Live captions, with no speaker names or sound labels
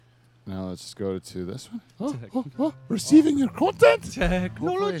Now let's go to this one. Receiving your content.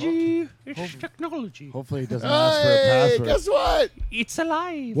 Technology. It's technology. Hopefully, it doesn't ask for a password. Guess what? It's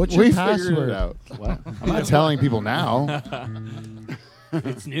alive. What's your We password? figured it out. What? I'm not telling people now.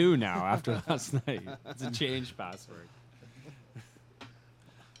 It's new now after last night. It's a changed password.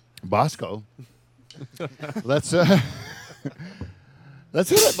 Bosco. Let's hit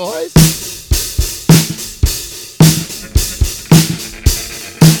it, boys.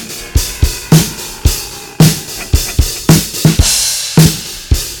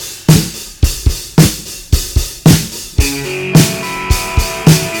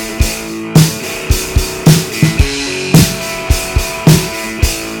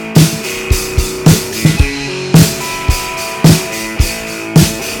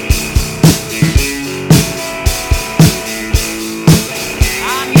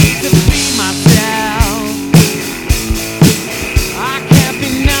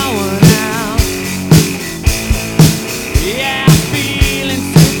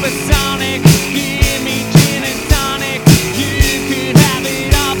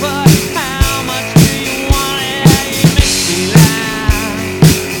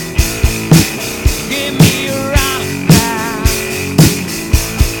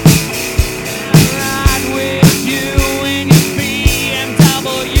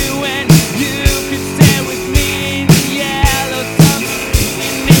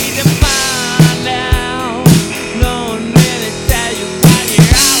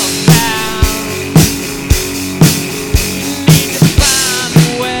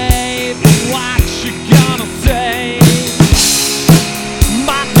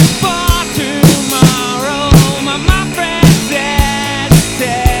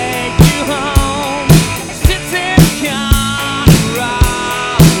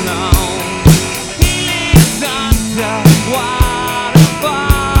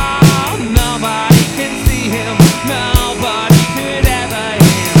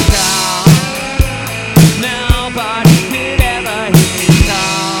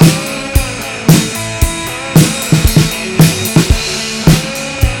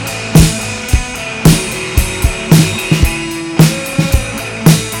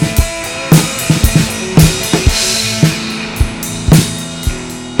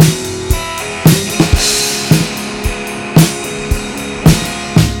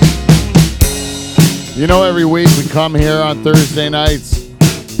 You know, every week we come here on Thursday nights.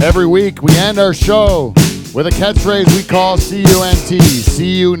 Every week we end our show with a catchphrase we call CUNT.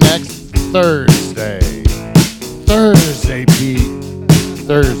 See you next Thursday. Thursday, Pete.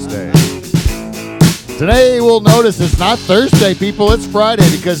 Thursday. Today we'll notice it's not Thursday, people. It's Friday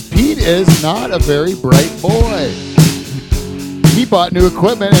because Pete is not a very bright boy. He bought new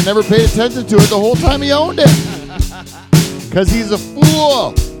equipment and never paid attention to it the whole time he owned it. Because he's a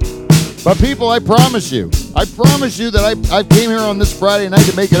fool. But people, I promise you that I came here on this Friday night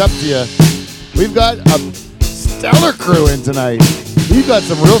to make it up to you. We've got a stellar crew in tonight. We've got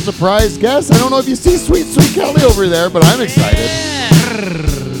some real surprise guests. I don't know if you see Sweet Kelly over there, but I'm excited.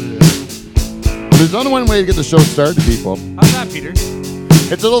 There's only one way to get the show started, people. How's that, Peter?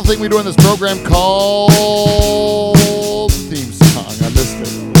 It's a little thing we do in this program called the theme song. I missed it.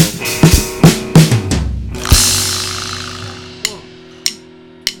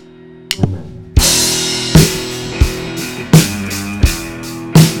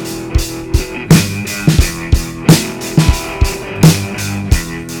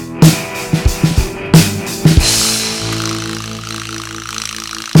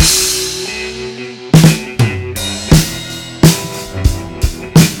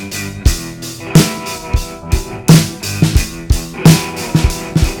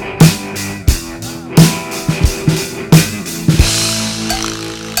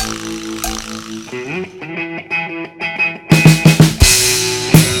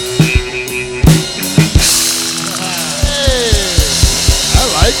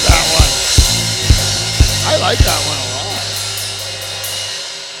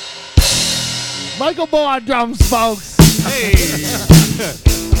 Michael Moore on drums, folks. Hey.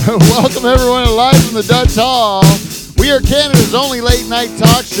 Welcome everyone live from the Dutch Hall. We are Canada's only late night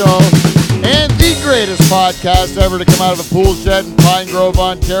talk show and the greatest podcast ever to come out of a pool shed in Pine Grove,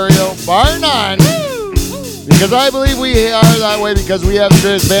 Ontario, bar none. Because I believe we are that way because we have the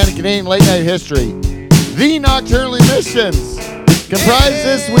greatest band in Canadian late night history. The Nocturnal Emissions. Comprised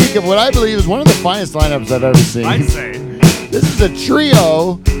this week of what I believe is one of the finest lineups I've ever seen. I'd say. This is a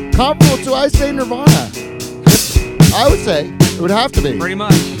trio comparable to, I say, Nirvana. I would say. It would have to be. Pretty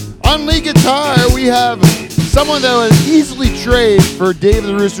much. On lead guitar, we have someone that would easily trade for Dave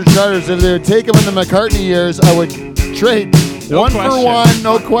the Rooster Charters. If they would take him in the McCartney years, I would trade No one question. for one,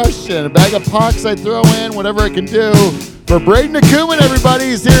 no question. A bag of pucks I throw in, whatever I can do. For Braden Akuman, everybody,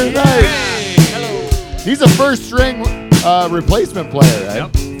 he's here tonight. Hello. He's a first string replacement player,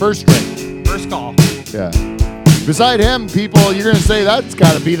 right? Yep. First string. First call. Yeah. Beside him, people, you're going to say that's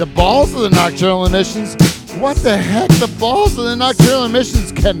got to be the balls of the Nocturnal Emissions. What the heck? The balls of the Nocturnal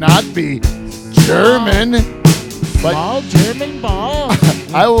Emissions cannot be German. But Ball, German ball.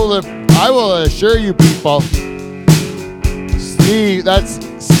 I will assure you, people, Steve, that's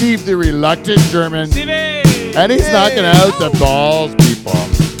Steve the reluctant German. And he's knocking out the balls, people.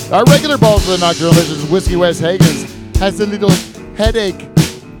 Our regular balls of the Nocturnal Emissions, Whiskey Wes Hagens, has a little headache.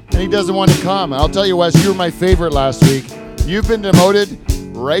 And he doesn't want to come. I'll tell you, Wes, you were my favorite last week. You've been demoted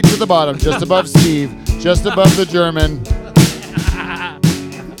right to the bottom, just above Steve, just above the German.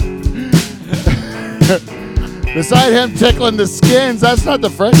 Beside him tickling the skins, that's not the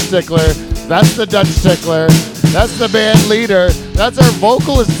French tickler. That's the Dutch tickler. That's the band leader. That's our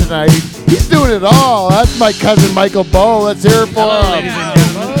vocalist tonight. He's doing it all. That's my cousin Michael Bowe. Let's hear it for him.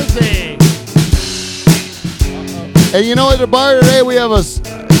 And you know, at the bar today, we have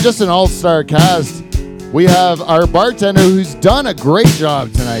just an all-star cast. We have our bartender who's done a great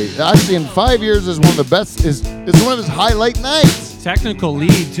job tonight. Actually, in 5 years, is one of the best. Is one of his highlight nights. Technical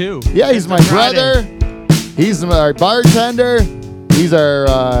lead, too. Yeah, he's my brother. He's our bartender. He's our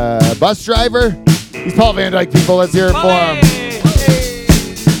bus driver. He's Paul Van Dyke, people. Let's hear it for him.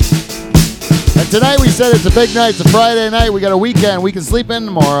 And tonight we said it's a big night. It's a Friday night. We got a weekend. We can sleep in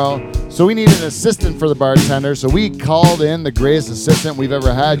tomorrow. So we need an assistant for the bartender. So we called in the greatest assistant we've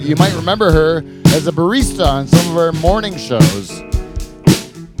ever had. You might remember her as a barista on some of our morning shows.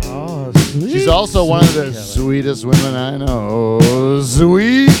 Oh, sweet. She's also one of the sweetest women I know.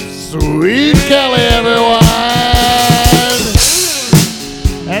 Sweet Kelly, everyone.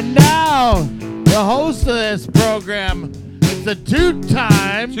 And now, the host of this program is the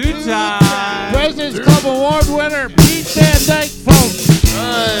two-time President's Club Award winner, Pete Van Dyke, folks.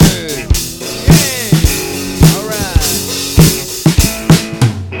 Hey. All right.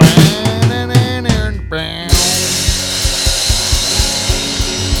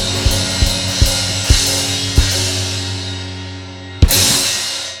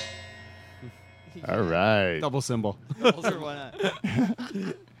 All right. Double symbol.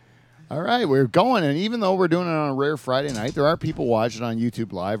 All right, we're going. And even though we're doing it on a rare Friday night, there are people watching on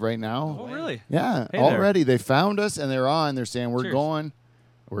YouTube Live right now. Oh, really? Yeah, Hey there. already. They found us and they're on. They're saying we're Cheers. going.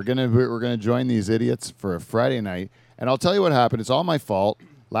 We're gonna join these idiots for a Friday night. And I'll tell you what happened. It's all my fault.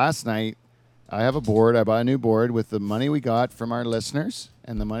 Last night, I have a board. I bought a new board with the money we got from our listeners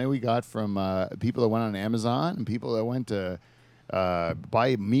and the money we got from people that went on Amazon and people that went to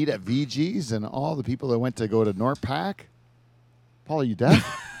buy meat at VG's and all the people that went to go to NorPac. Paul, are you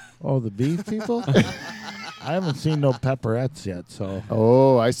deaf? Oh, the beef people? I haven't seen no pepperettes yet, so.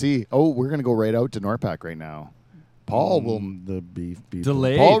 Oh, I see. Oh, we're going to go right out to NorPac right now. Paul will. The beef people.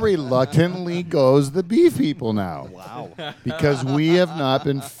 Delayed. Paul reluctantly goes the beef people now. Wow. Because we have not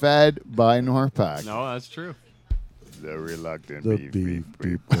been fed by NorPac. No, that's true. The reluctant The beef beef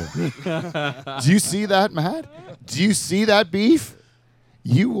people. people. Do you see that, Matt? Do you see that beef?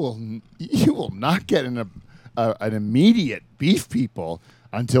 You will not get an immediate beef people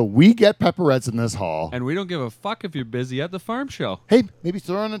until we get pepperettes in this hall. And we don't give a fuck if you're busy at the farm show. Hey, maybe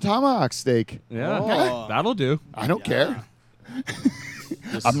throw in a tomahawk steak. Yeah, Oh. that'll do. I don't care.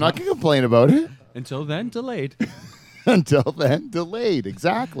 I'm not going to complain about it. Until then, delayed. Until then, delayed.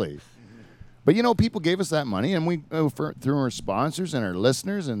 Exactly. But, you know, people gave us that money, and we, through our sponsors and our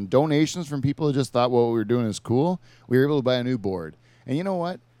listeners and donations from people who just thought what we were doing is cool, we were able to buy a new board. And you know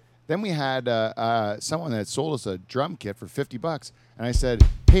what? Then we had someone that sold us a drum kit for $50. And I said,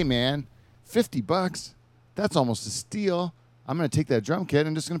 hey, man, $50? That's almost a steal. I'm going to take that drum kit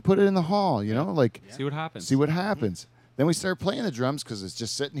and just going to put it in the hall, you know? Like, See what happens. see what happens. Then we started playing the drums because it's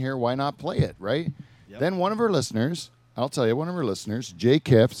just sitting here. Why not play it, right? Yep. Then one of our listeners, I'll tell you, one of our listeners, Jay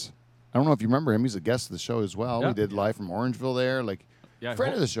Kips, I don't know if you remember him. He's a guest of the show as well. Yeah. We did live from Orangeville there. Like, Yeah,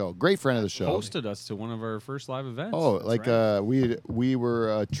 friend of the show. Great friend of the show. hosted us to one of our first live events. Oh, That's like right. we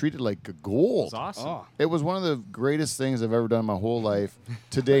were treated like It gold. was awesome. Oh, It was one of the greatest things I've ever done in my whole life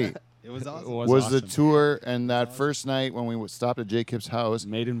to date. it was awesome. was the awesome. tour and that first night when we stopped at Jay Kips' house.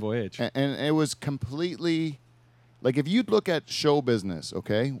 Maiden voyage. And it was completely like if you'd look at show business,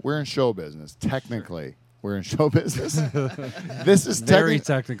 okay? We're in show business, technically. We're in show business. This is Very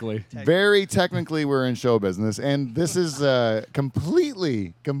technically. technically. Very technically, we're in show business, and this is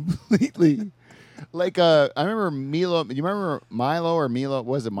completely like I remember Milo. You remember Milo or Milo?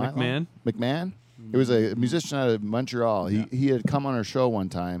 Was it Milo? McMahon. McMahon. It was a musician out of Montreal. He had come on our show one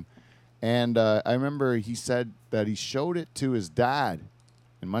time, and I remember he said that he showed it to his dad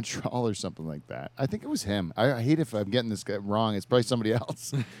in Montreal or something like that. I think it was him. I hate if I'm getting this guy wrong. It's probably somebody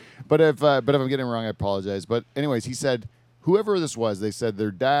else. but if I'm getting it wrong, I apologize. But anyways, he said whoever this was, they said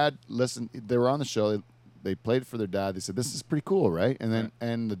their dad listened. They were on the show. They played it for their dad. They said this is pretty cool, right? And then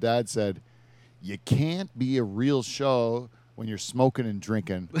and the dad said, you can't be a real show when you're smoking and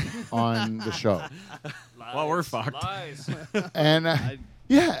drinking on the show. Well, we're fucked. Lies. And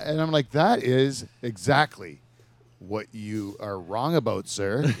yeah, and I'm like, that is exactly what you are wrong about,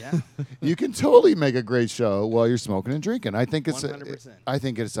 sir. Yeah. You can totally make a great show while you're smoking and drinking. I think it's 100%. I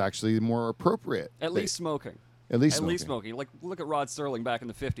think it's actually more appropriate. At least smoking. At least At smoking. least smoking. Like, look at Rod Sterling back in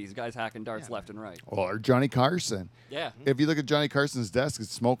the 50s. Guys hacking darts left and right. Or Johnny Carson. Yeah. If you look at Johnny Carson's desk,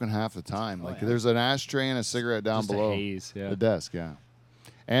 it's smoking half the time. Like there's an ashtray and a cigarette down Just a below haze, yeah. the desk. Yeah,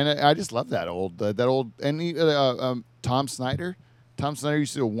 and I just love that old and he, Tom Snyder. Tom Snyder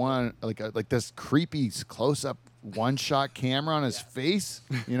used to do one like this creepy close up one shot camera on his face.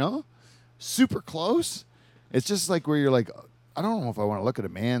 You know, super close. It's just like where you're like, I don't know if I want to look at a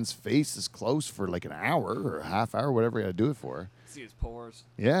man's face this close for like an hour or a half hour, whatever you got to do it for. See his pores.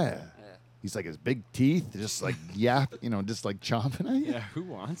 Yeah. Yeah. He's like his big teeth, just like just like chomping at you. Yeah, who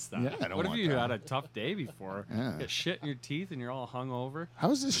wants that? Yeah, I don't what if want you that. had a tough day before? Yeah. Get shit in your teeth and you're all hungover. How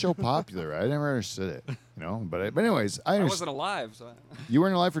is this show popular? I never understood it. You know, but anyways, I I understand. wasn't alive, so You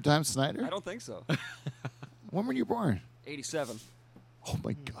weren't alive for Tom Snyder? I don't think so. When were you born? 87. Oh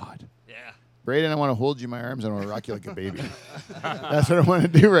my God. Yeah. Braden, I want to hold you in my arms. I want to rock you like a baby. That's what I want to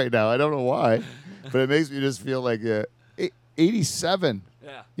do right now. I don't know why, but it makes me just feel like 87.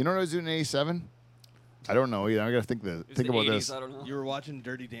 Yeah. You know what I was doing in 87? I don't know either. I got to think It was think the about 80s, this. I don't know. You were watching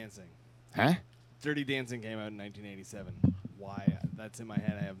Dirty Dancing. Huh? Dirty Dancing came out in 1987. Why? That's in my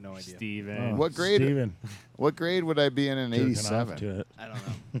head. I have no idea. Steven. What grade? Steven. What grade would I be in Jerking off 87? to it. I don't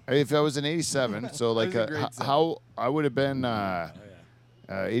know. If I was in 87, so like was in grade how I would have been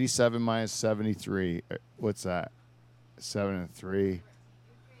 87 minus 73. What's that? 7 and 3.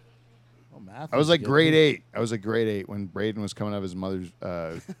 Oh, math I was is like good, grade too. 8. I was like grade 8 when Braden was coming out of his mother's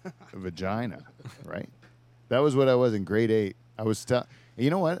vagina, right? That was what I was in grade 8. I was you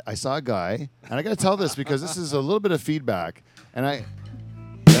know what? I saw a guy, and I got to tell this because this is a little bit of feedback, and I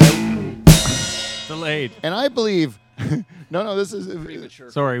Delayed. believe no, this is Premature.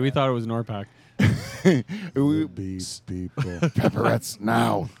 Sorry, we thought it was Norpac. Beep, people. Pepperettes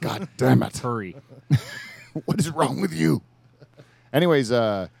now. God damn it. Hurry. What is wrong with you? Anyways,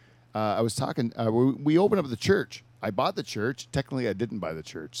 I was talking. We opened up the church. I bought the church. Technically, I didn't buy the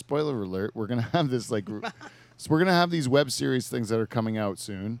church. Spoiler alert: we're gonna have this so we're gonna have these web series things that are coming out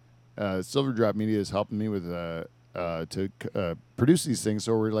soon. Silver Drop Media is helping me with to produce these things.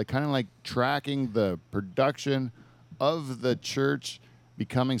 So we're like kind of like tracking the production of the church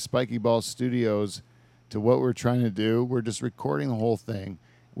becoming Spiky Ball Studios to what we're trying to do. We're just recording the whole thing.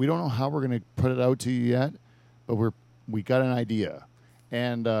 We don't know how we're going to put it out to you yet, but we got an idea,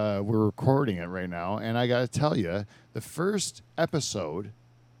 and we're recording it right now. And I got to tell you, the first episode,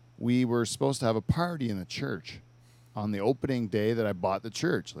 we were supposed to have a party in the church on the opening day that I bought the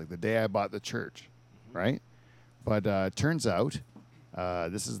church, like the day I bought the church, right? But turns out,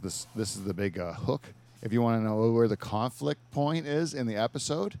 this is the big hook. If you want to know where the conflict point is in the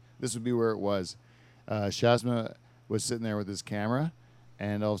episode, this would be where it was. Shazma was sitting there with his camera,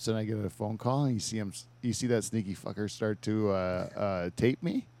 and all of a sudden I get a phone call, and you see that sneaky fucker start to tape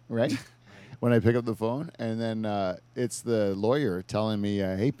me, right? When I pick up the phone, and then it's the lawyer telling me,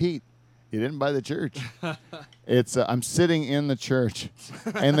 "Hey Pete, you didn't buy the church." It's I'm sitting in the church,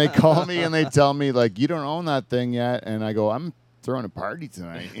 and they call me and they tell me like, "You don't own that thing yet," and I go, "I'm throwing a party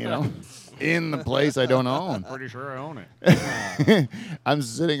tonight, you know." In the place I don't own. Pretty sure I own it. I'm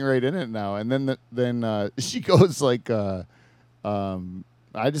sitting right in it now. And then she goes like, I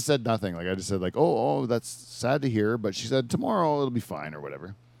just said nothing. Like I just said like, oh, that's sad to hear. But she said tomorrow it'll be fine or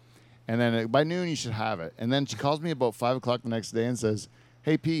whatever. And then by noon you should have it. And then she calls me about 5 o'clock the next day and says,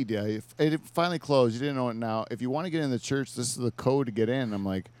 "Hey Pete, it finally closed. You didn't know it now. If you want to get in the church, this is the code to get in." I'm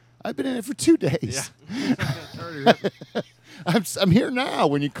like, I've been in it for 2 days. Yeah. I'm here now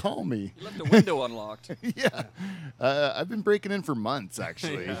when you call me. You left the window unlocked. Yeah. I've been breaking in for months,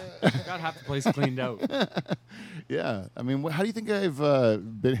 actually. Got half the place cleaned out. Yeah. I mean, how do you think I've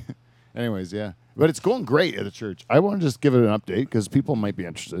been? Anyways, yeah. But it's going great at the church. I want to just give it an update because people might be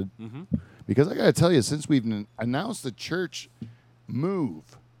interested. Mm-hmm. Because I got to tell you, since we've announced the church move,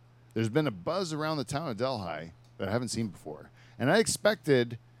 there's been a buzz around the town of Delhi that I haven't seen before. And I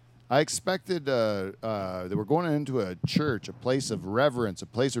expected that we're going into a church, a place of reverence, a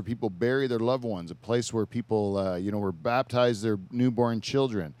place where people bury their loved ones, a place where people, were baptized their newborn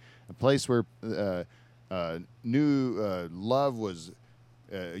children, a place where love was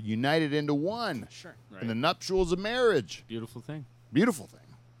united into one. Sure. In the nuptials of marriage. Beautiful thing. Beautiful thing.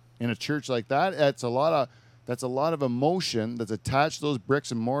 In a church like that, that's a lot of emotion that's attached to those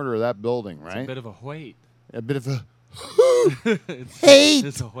bricks and mortar of that building, right? It's a bit of a weight. A bit of a Hate.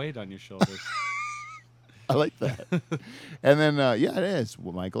 It's a weight on your shoulders. I like that. And then, yeah, it is,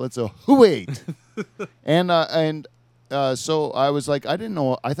 Michael. It's a wait. And so I was like, I didn't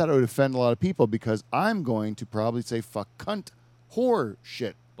know. I thought it would offend a lot of people because I'm going to probably say fuck, cunt, whore,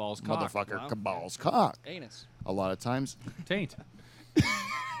 shit, Balls cock. motherfucker, Wow. balls cock. Anus. A lot of times. Taint.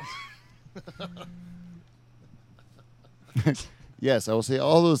 Yes, I will say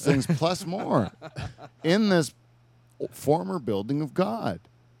all those things plus more in this former building of God.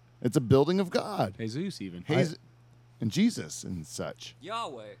 It's a building of God. Jesus even. And Jesus and such.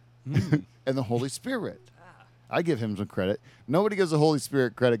 Yahweh. And the Holy Spirit. I give him some credit. Nobody gives the Holy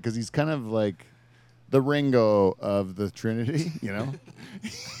Spirit credit because he's kind of like the Ringo of the Trinity, you know?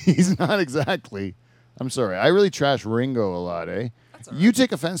 He's not exactly. I'm sorry. I really trash Ringo a lot, eh? That's all You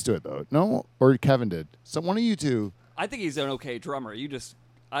take offense to it, though. No? Or Kevin did. So one of you two. I think he's an okay drummer.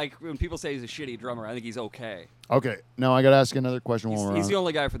 When people say he's a shitty drummer, I think he's okay. Okay. Now I got to ask you another question while we're He's on. the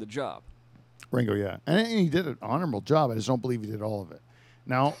only guy for the job. Ringo, yeah. And he did an honorable job. I just don't believe he did all of it.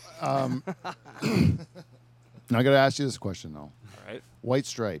 Now, now I got to ask you this question, though. All right. White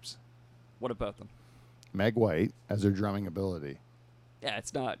Stripes. What about them? Meg White as their drumming ability. Yeah,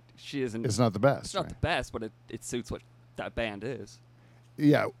 it's not. She isn't. It's not the best. It's not the best, but it suits what that band is.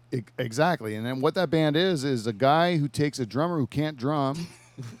 Yeah, exactly. And then what that band is a guy who takes a drummer who can't drum,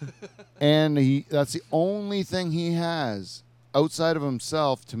 and that's the only thing he has outside of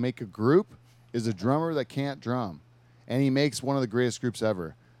himself to make a group is a drummer that can't drum. And he makes one of the greatest groups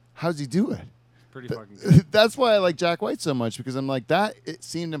ever. How does he do it? Pretty fucking good. That's why I like Jack White so much, because I'm like, it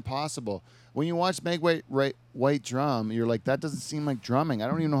seemed impossible. When you watch Meg White drum, you're like, that doesn't seem like drumming. I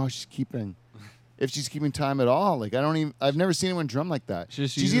don't even know how if she's keeping time at all. Like, I've never seen anyone drum like that. She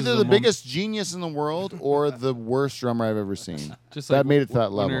just She's uses either the the biggest genius in the world or the worst drummer I've ever seen. Just that like made it to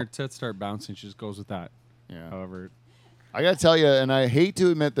that when level. her tits start bouncing, she just goes with that. Yeah. However, I got to tell you, and I hate to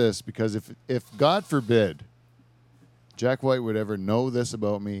admit this, because if God forbid Jack White would ever know this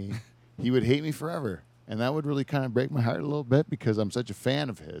about me, he would hate me forever. And that would really kind of break my heart a little bit because I'm such a fan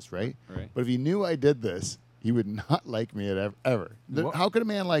of his, right? Right. But if he knew I did this, he would not like me ever. What? How could a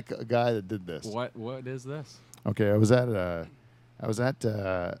man like a guy that did this? what is this? Okay, I was at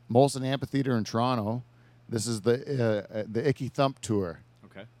Molson Amphitheater in Toronto. This is the Icky Thump tour.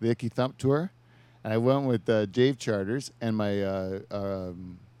 Okay. The Icky Thump tour, and I went with Dave Charters and my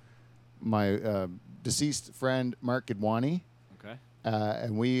deceased friend Mark Gidwani, Okay.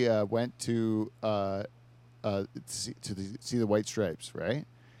 and we went to see the White Stripes, right?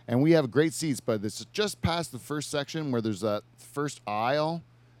 And we have great seats, but it's just past the first section where there's that first aisle,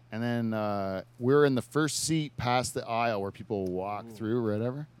 and then we're in the first seat past the aisle where people walk through or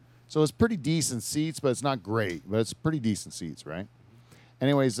whatever. So it's pretty decent seats, but it's not great, but it's pretty decent seats, right?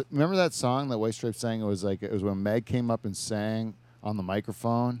 Anyways, remember that song that White Stripes sang? It was when Meg came up and sang on the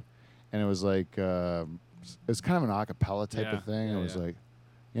microphone, and it was like it was kind of an a cappella type of thing. Yeah, It was yeah. like,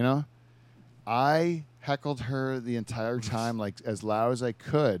 you know, I heckled her the entire time, like as loud as I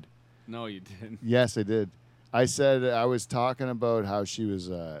could. No, you didn't. Yes, I did. I said I was talking about how she was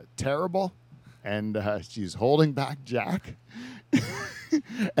terrible, and she's holding back Jack,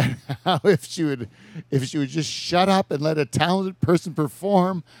 and how if she would just shut up and let a talented person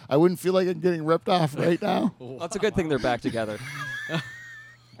perform, I wouldn't feel like I'm getting ripped off right now. Well, it's a good thing they're back together.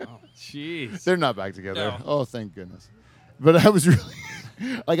 Jeez. They're not back together. No. Oh, thank goodness. But I was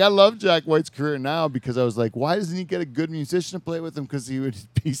really like, I love Jack White's career now because I was like, why doesn't he get a good musician to play with him? Because he would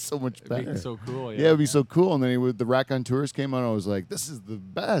be so much It'd better. be so cool. Yeah, it'd be so cool. And then the Raconteurs came on. I was like, this is the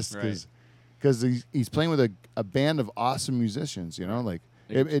best because he's playing with a band of awesome musicians. You know, like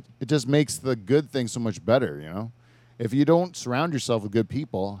it just makes the good thing so much better. You know, if you don't surround yourself with good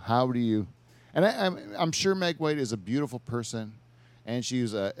people, how do you? And I'm sure Meg White is a beautiful person, and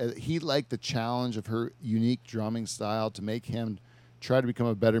he liked the challenge of her unique drumming style to make him try to become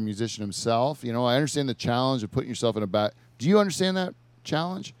a better musician himself. You know, I understand the challenge of putting yourself in do you understand that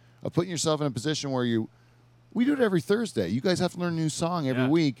challenge of putting yourself in a position where we do it every Thursday. You guys have to learn a new song every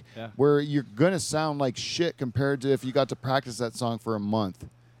week where you're going to sound like shit compared to if you got to practice that song for a month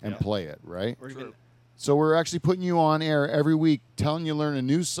and play it, right? So we're actually putting you on air every week, telling you to learn a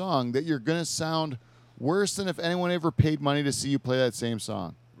new song that you're going to sound worse than if anyone ever paid money to see you play that same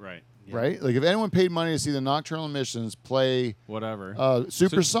song. Right. right? Like if anyone paid money to see the Nocturnal Emissions play Whatever.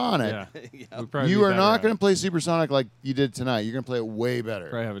 Supersonic, Yeah. Yeah. We'd probably you be are better not at going it. to play Supersonic like you did tonight. You're going to play it way better.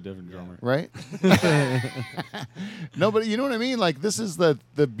 Probably have a different drummer. Right? No, but you know what I mean? Like, this is the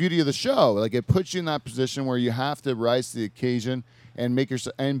beauty of the show. Like, it puts you in that position where you have to rise to the occasion and make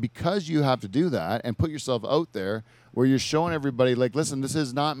yourself, and because you have to do that and put yourself out there where you're showing everybody, like, listen, this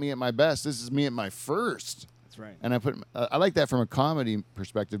is not me at my best. This is me at my first. That's right. And I like that from a comedy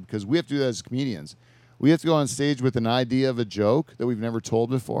perspective because we have to do that as comedians. We have to go on stage with an idea of a joke that we've never told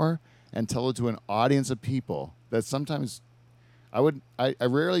before and tell it to an audience of people that sometimes I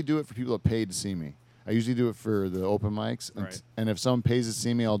rarely do it for people that paid to see me. I usually do it for the open mics. Right. And if someone pays to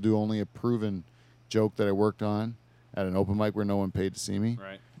see me, I'll do only a proven joke that I worked on at an open mic where no one paid to see me.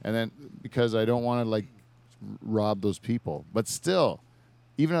 Right. And then because I don't want to like rob those people. But still,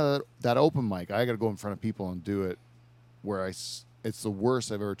 even at that open mic, I got to go in front of people and do it where it's the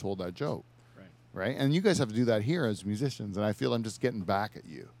worst I've ever told that joke. Right? And you guys have to do that here as musicians, and I feel I'm just getting back at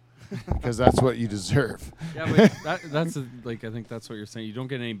you because that's what you deserve. Yeah, but that's I think that's what you're saying. You don't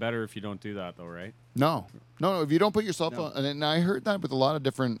get any better if you don't do that, though, right? No. If you don't put yourself on, and I heard that with a lot of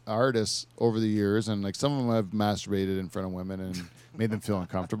different artists over the years, and like some of them have masturbated in front of women and made them feel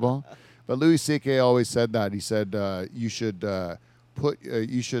uncomfortable. But Louis C.K. always said that. He said you should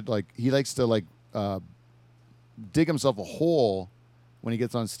he likes to dig himself a hole when he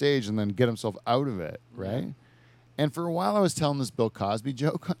gets on stage and then get himself out of it, right? And for a while I was telling this Bill Cosby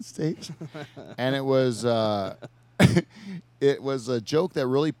joke on stage, and it was it was a joke that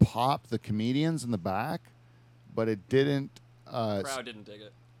really popped the comedians in the back, but it didn't. The crowd didn't dig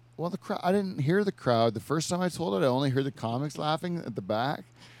it. Well, the crowd. I didn't hear the crowd. The first time I told it, I only heard the comics laughing at the back,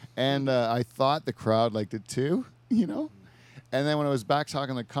 and I thought the crowd liked it too, you know. And then when I was back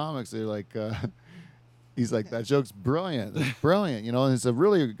talking to the comics, they're like, he's like, that joke's brilliant. It's brilliant, you know. And it's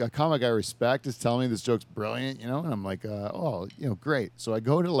a comic I respect is telling me this joke's brilliant, you know. And I'm like, oh, you know, great. So I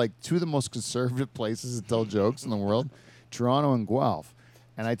go to like two of the most conservative places to tell jokes in the world, Toronto and Guelph,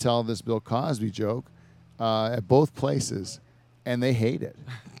 and I tell this Bill Cosby joke at both places. And they hate it.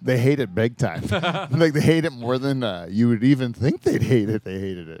 They hate it big time. Like they hate it more than you would even think they'd hate it. They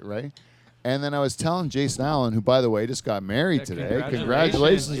hated it, right? And then I was telling Jason Allen, who, by the way, just got married today.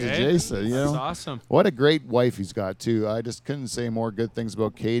 Congratulations to Jason. You know, That's awesome. what a great wife he's got too. I just couldn't say more good things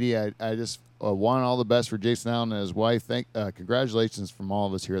about Katie. I just want all the best for Jason Allen and his wife. Congratulations from all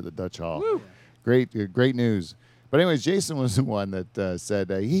of us here at the Dutch Hall. Woo. Great news. But anyways, Jason was the one that said,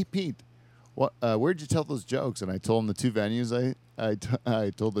 "Hey Pete, where'd you tell those jokes?" And I told him the two venues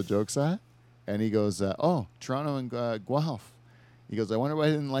I told the jokes at, and he goes, "Oh, Toronto and Guelph." He goes, "I wonder why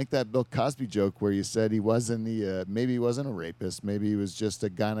I didn't like that Bill Cosby joke where you said he wasn't maybe he wasn't a rapist, maybe he was just a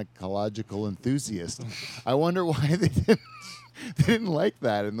gynecological enthusiast. I wonder why they didn't like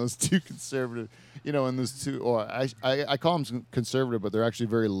that in those two conservative, you know, in those two. Or I call them conservative, but they're actually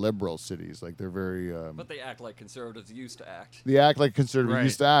very liberal cities. Like they're very. But they act like conservatives used to act. They act like conservatives Right.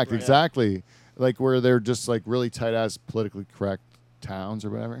 used to act, Right. exactly. Like where they're just like really tight ass politically correct towns or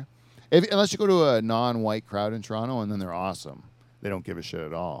whatever. Unless you go to a non-white crowd in Toronto, and then they're awesome. They don't give a shit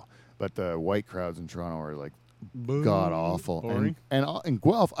at all. But the white crowds in Toronto are like god awful. Boring. And in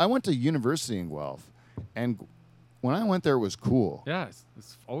Guelph, I went to university in Guelph, and when I went there, it was cool. Yeah,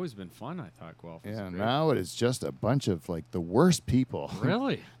 it's always been fun. I thought Guelph. Was Yeah, great. now it is just a bunch of like the worst people.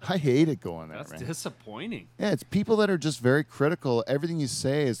 Really? I hate it going there, That's man. disappointing. Yeah, it's people that are just very critical. Everything you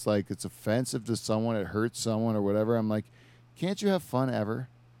say is like it's offensive to someone, it hurts someone or whatever. I'm like, can't you have fun ever?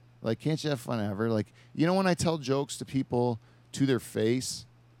 Like, can't you have fun ever? Like, you know, when I tell jokes to people to their face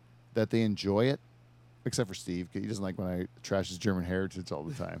that they enjoy it, except for Steve, 'cause he doesn't like when I trash his German heritage all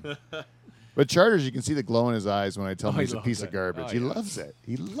the time. But Charters, you can see the glow in his eyes when I tell him he he's a loves piece of it. garbage. Oh, He yeah. loves it.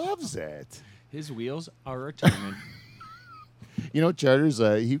 He loves it. His wheels are a turning. You know, Charters,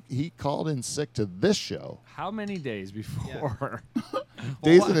 he called in sick to this show How many days before?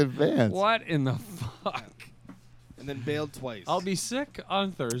 days What- in advance. What in the fuck? And then bailed twice. I'll be sick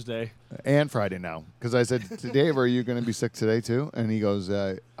on Thursday. And Friday now. Because I said, Dave, are you going to be sick today too? And he goes,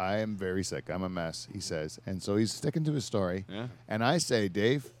 I am very sick. I'm a mess, he says. And so he's sticking to his story. Yeah. And I say,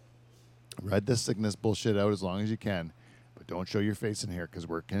 Dave, ride this sickness bullshit out as long as you can. But don't show your face in here because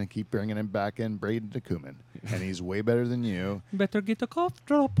we're going to keep bringing him back in, Braden DeCuman. And he's way better than you. Better get a cough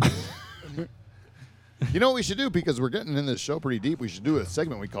drop. You know what we should do? Because we're getting in this show pretty deep. We should do a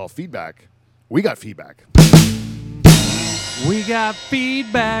segment we call Feedback. We got feedback. We got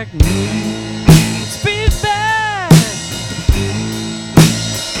feedback. It's feedback.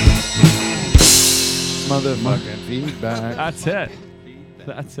 Motherfucking feedback. That's it.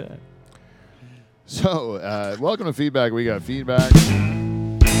 That's it. So, welcome to Feedback. We got feedback.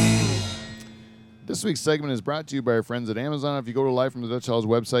 This week's segment is brought to you by our friends at Amazon. If you go to Live from the Dutch Hall's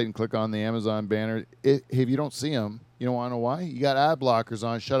website and click on the Amazon banner, if you don't see them, you don't want to know why? You got ad blockers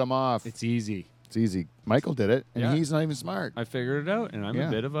on. Shut them off. It's easy. It's easy. Michael did it, and Yeah. he's not even smart. I figured it out, and I'm Yeah.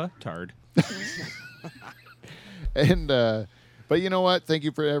 a bit of a tard. And but you know what? Thank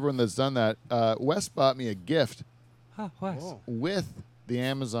you for everyone that's done that. Wes bought me a gift Wes. with the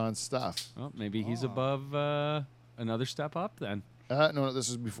Amazon stuff. Well, maybe he's above another step up then. No, this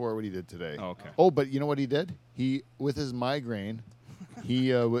is before what he did today. Oh, okay. Oh, but you know what he did? He, with his migraine,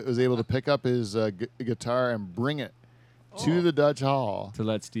 he was able to pick up his guitar and bring it to the Dutch Hall. To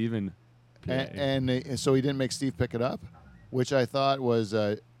let Steven play. And so he didn't make Steve pick it up, which I thought was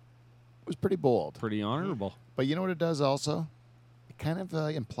pretty bold. Pretty honorable. But you know what it does also? It kind of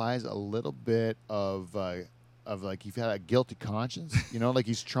implies a little bit of like you've had a guilty conscience. You know, like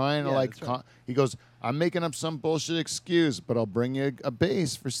he's trying to Yeah, like. that's right. He goes, I'm making up some bullshit excuse, but I'll bring you a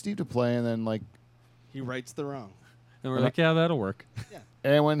bass for Steve to play, and then like. He rights the wrong. And we're like, yeah, that'll work.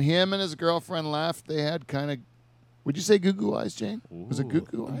 And when him and his girlfriend laughed, they had kind of. Would you say goo-goo eyes, Jane? Was it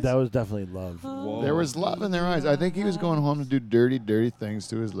goo-goo eyes? That was definitely love. There was love in their eyes. I think he was going home to do dirty, dirty things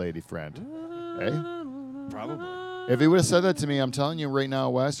to his lady friend. Hey? Probably. If he would have said that to me, I'm telling you right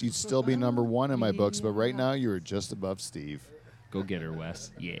now, Wes, you'd still be number one in my books. But right now, you're just above Steve. Go get her, Wes.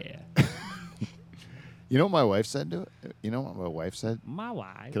 Yeah. You know what my wife said to it? You know what my wife said? My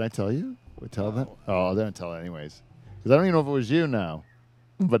wife. Can I tell you? Would tell them? Oh, I'll then tell it anyways. Because I don't even know if it was you now.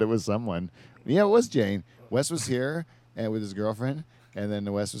 But it was someone. Yeah, it was Jane. Wes was here and with his girlfriend. And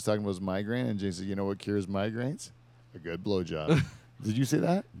then Wes was talking about his migraine. And Jane said, you know what cures migraines? A good blowjob. Did you see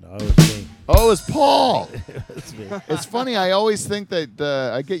that? No, it was me. Oh, it's Paul. It's me. It's funny. I always think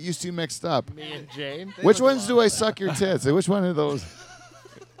that I get you two mixed up. Me and Jane. Which ones do I suck your tits? Which one of those?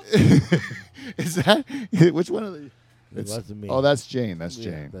 Is that which one of the? It wasn't me. Oh, that's Jane. That's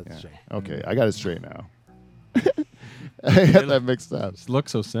Yeah, Jane. that's Jane. Okay, I got it straight now. I got that mixed up. Just look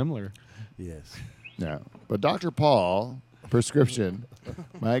so similar. Yes. Yeah, but Dr. Paul prescription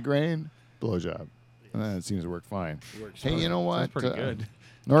migraine blowjob. It seems to work fine. Hey, you know what? Sounds pretty good.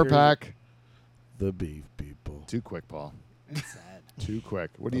 Norpac. The beef people. Too quick, Paul. It's sad. Too quick.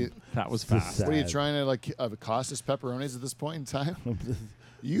 What do you? That was This is fast. sad. What are you trying to like cost us pepperonis at this point in time?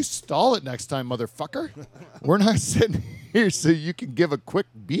 You stall it next time, motherfucker. We're not sitting here so you can give a quick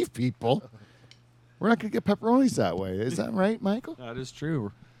beef people. We're not going to get pepperonis that way. Is that right, Michael? That is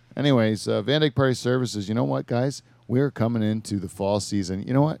true. Anyways, Van Dyke Party Services, you know what, guys? We're coming into the fall season.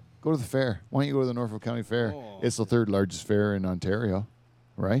 You know what? Go to the fair. Why don't you go to the Norfolk County Fair? Oh. It's the third largest fair in Ontario,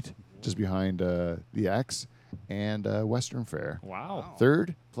 right? Just behind the X and Western Fair. Wow.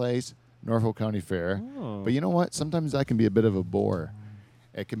 Third place, Norfolk County Fair. Oh. But you know what? Sometimes that can be a bit of a bore.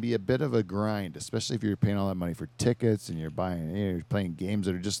 It can be a bit of a grind, especially if you're paying all that money for tickets and you're playing games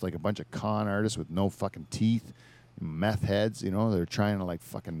that are just like a bunch of con artists with no fucking teeth, meth heads. They're trying to like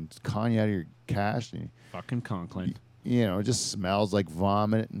fucking con you out of your cash. And Fucking Conklin. it just smells like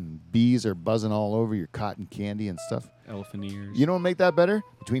vomit and bees are buzzing all over your cotton candy and stuff. Elephant ears. You know what make that better?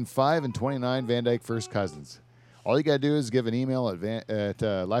 Between 5 and 29 Van Dyke First Cousins. All you got to do is give an email at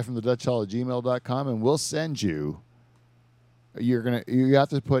livefromthedutchhall@gmail.com and we'll send you. You have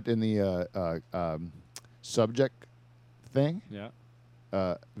to put in the subject thing, Yeah.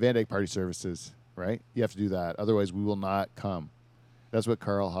 Van Dyke Party Services, right? You have to do that. Otherwise, we will not come. That's what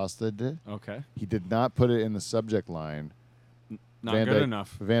Carl Hosted did. Okay. He did not put it in the subject line. Not Van good Dyke,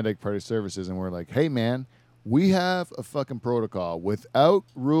 enough. Van Dyke Party Services, and we're like, hey, man, we have a fucking protocol. Without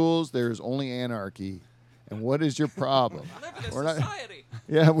rules, there is only anarchy. And what is your problem? We're not- society.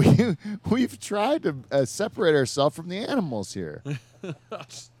 Yeah, we've tried to separate ourselves from the animals here.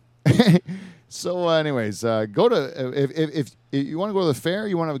 So, anyways, go to if you want to go to the fair,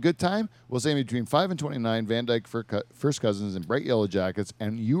 you want to have a good time. We'll say between 5 and 29 Van Dyke First Cousins in bright yellow jackets,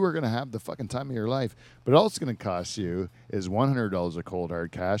 and you are going to have the fucking time of your life. But all it's going to cost you is $100 of cold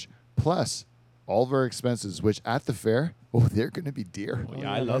hard cash plus all of our expenses, which at the fair, they're going to be dear.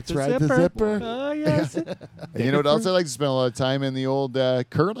 Yeah, I love Let's ride the zipper. Oh, yes. And you know what else? I like to spend a lot of time in the old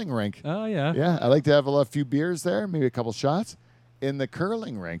curling rink. Oh, yeah. Yeah, I like to have a few beers there, maybe a couple shots in the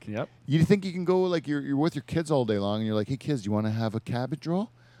curling rink. Yep. You think you can go like you're with your kids all day long, and you're like, hey kids, you want to have a cabbage roll?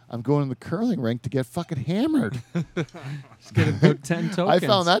 I'm going to the curling rink to get fucking hammered. Just get about 10 tokens. I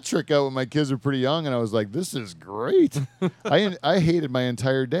found that trick out when my kids were pretty young, and I was like, this is great. I hated my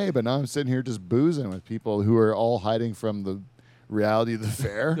entire day, but now I'm sitting here just boozing with people who are all hiding from the reality of the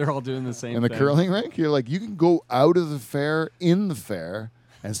fair. They're all doing the same in the thing. curling rink. You're like, you can go out of the fair in the fair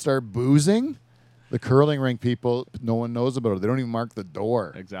and start boozing. The curling rink people, no one knows about it. They don't even mark the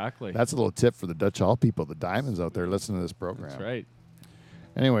door. Exactly. That's a little tip for the Dutch Hall people, the diamonds out there listening to this program. That's right.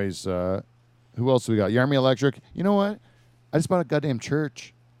 Anyways, Who else do we got? Yarmy Electric. You know what? I just bought a goddamn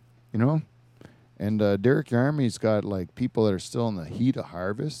church. You know? And Derek Yarmy's got like people that are still in the heat of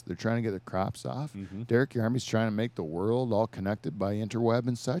harvest. They're trying to get their crops off. Derek Yarmy's trying to make the world all connected by interweb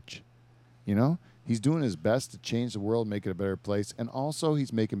and such. You know? He's doing his best to change the world, make it a better place. And also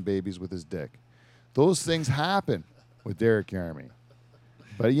he's making babies with his dick. Those things happen with Derek Yarmy.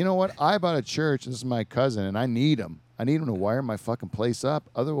 But you know what? I bought a church. This is my cousin, and I need him. I need him to wire my fucking place up.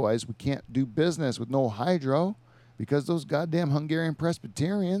 Otherwise, we can't do business with no hydro because those goddamn Hungarian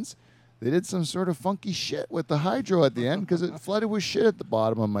Presbyterians, they did some sort of funky shit with the hydro at the end because it flooded with shit at the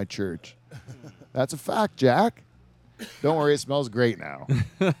bottom of my church. That's a fact, Jack. Don't worry, it smells great now.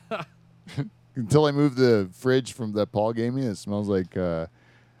 Until I moved the fridge from that Paul gave me, it smells like a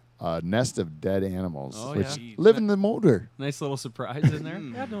nest of dead animals, which live in the motor. Nice little surprise in there.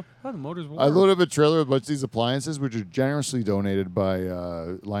 Yeah, no, the motor's warm. I loaded up a trailer with a bunch of these appliances, which are generously donated by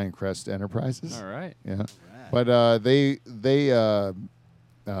Lion Crest Enterprises. All right. Yeah, but they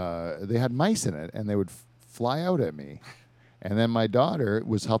had mice in it, and they would fly out at me. And then my daughter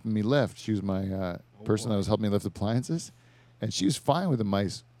was helping me lift. She was my person that was helping me lift appliances, and she was fine with the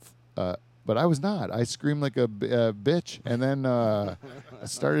mice. But I was not. I screamed like a bitch, and then I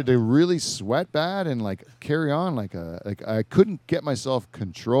started to really sweat bad and like carry on like I couldn't get myself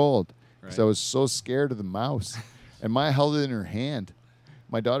controlled because I was so scared of the mouse. And Maya held it in her hand.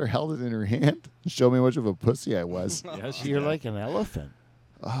 My daughter held it in her hand and showed me how much of a pussy I was. Yes, You're like an elephant.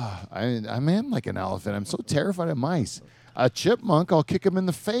 I am like an elephant. I'm so terrified of mice. A chipmunk, I'll kick him in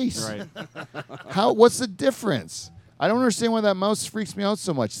the face. Right. What's the difference? I don't understand why that mouse freaks me out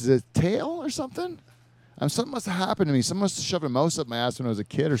so much. Is it a tail or something? Something must have happened to me. Someone must have shoved a mouse up my ass when I was a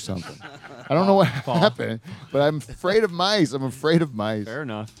kid or something. I don't know what happened, but I'm afraid of mice. I'm afraid of mice. Fair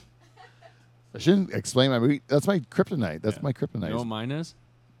enough. I shouldn't explain that's my kryptonite. That's my kryptonite. You know what mine is?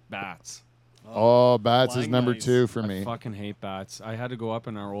 Bats. Oh, bats is Flying number mice. 2 for I me. fucking hate bats. I had to go up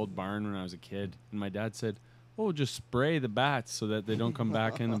in our old barn when I was a kid, and my dad said, "Oh, just spray the bats so that they don't come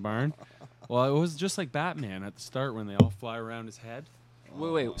back in the barn." Well, it was just like Batman at the start when they all fly around his head.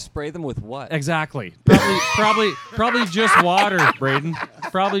 Wait, spray them with what? Exactly. Probably just water, Braden.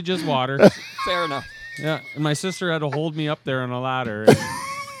 Probably just water. Fair enough. Yeah. And my sister had to hold me up there on a ladder. And,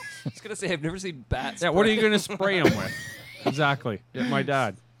 I was gonna say I've never seen bats. yeah. What are you gonna spray them with? Exactly. Yeah, my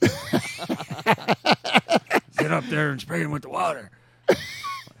dad. Get up there and spray them with the water.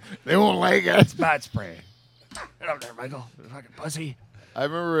 They won't like it. Bat spray. Get up there, Michael. Fucking pussy. I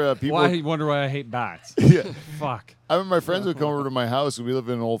remember people. Why? You wonder why I hate bats? Yeah. Fuck. I remember my friends would come over to my house, and we lived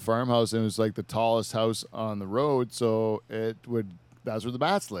in an old farmhouse, and it was like the tallest house on the road, so that's where the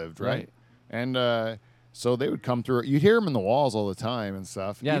bats lived, right? Right. And so they would come through. You'd hear them in the walls all the time and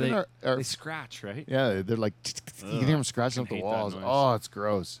stuff. Yeah, Even they scratch, right? yeah, they're like, you can hear them scratching up the hate that walls. noise. Oh, it's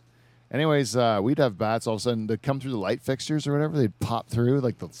gross. Anyways, we'd have bats all of a sudden. They'd come through the light fixtures or whatever. They'd pop through,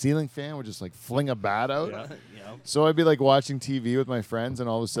 like the ceiling fan would just like fling a bat out. So I'd be like watching TV with my friends, and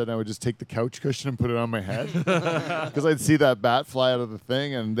all of a sudden I would just take the couch cushion and put it on my head because I'd see that bat fly out of the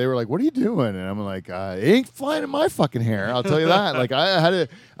thing, and they were like, "What are you doing?" And I'm like, "It ain't flying in my fucking hair." I'll tell you that. Like I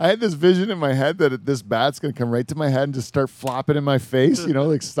had this vision in my head that this bat's gonna come right to my head and just start flopping in my face, you know,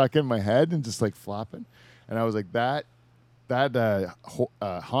 like stuck in my head and just like flopping. And I was like, that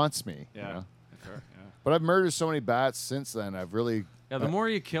haunts me. Yeah. You know? Sure, yeah. But I've murdered so many bats since then. I've really. Yeah, the more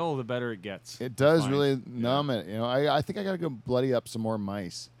you kill, the better it gets. It does Fine. really numb it. You know, I think I got to go bloody up some more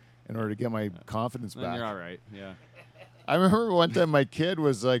mice in order to get my confidence Then back. you're all right. Yeah. I remember one time my kid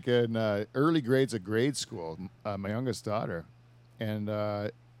was like in early grades at grade school, my youngest daughter, and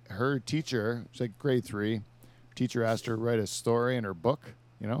her teacher, she's like grade 3, teacher asked her to write a story in her book,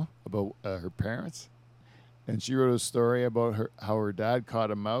 you know, about her parents. And she wrote a story about how her dad caught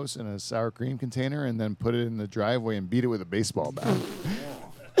a mouse in a sour cream container and then put it in the driveway and beat it with a baseball bat.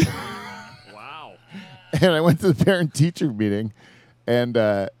 Wow. And I went to the parent-teacher meeting, and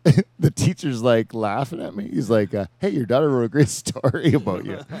the teacher's like laughing at me. He's like, "Hey, your daughter wrote a great story about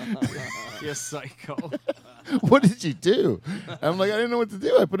you. You psycho. What did you do?" And I'm like, "I didn't know what to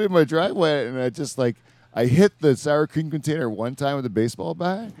do. I put it in my driveway, and I hit the sour cream container one time with a baseball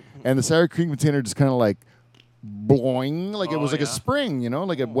bat, and the sour cream container just kind of like bloing, like it was like a spring, you know,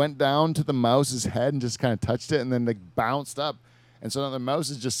 like it went down to the mouse's head and just kind of touched it and then like bounced up. And so now the mouse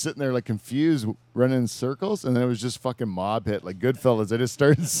is just sitting there like confused, running in circles, and then it was just fucking mob hit, like Goodfellas. I just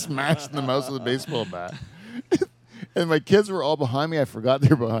started smashing the mouse with a baseball bat. And my kids were all behind me. I forgot they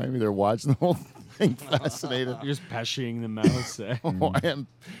were behind me. They're watching the whole thing, fascinated. You're just peshying the mouse. Eh? Oh, I am.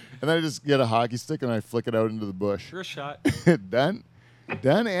 And then I just get a hockey stick and I flick it out into the bush. Sure shot. Done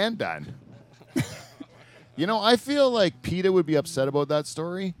and done. You know, I feel like PETA would be upset about that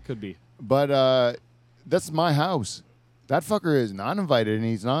story. Could be. But that's my house. That fucker is not invited, and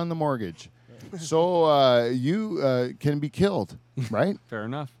he's not on the mortgage. So you can be killed, right? Fair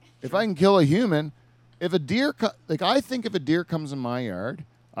enough. If I can kill a human, if a deer, I think if a deer comes in my yard,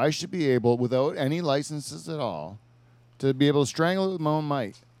 I should be able, without any licenses at all, to be able to strangle it with my own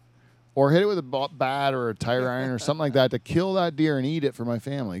might, or hit it with a bat or a tire iron or something like that to kill that deer and eat it for my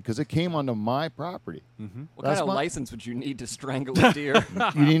family because it came onto my property. What kind of license would you need to strangle a deer?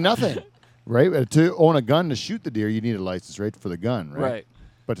 You need nothing, right? To own a gun to shoot the deer, you need a license, right, for the gun, right? Right.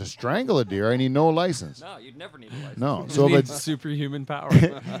 But to strangle a deer, I need no license. No, you'd never need a license. No. So So it's superhuman power.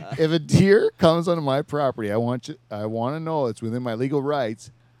 if a deer comes onto my property, I want to know it's within my legal rights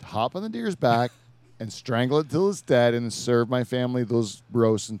to hop on the deer's back and strangle it till it's dead and serve my family those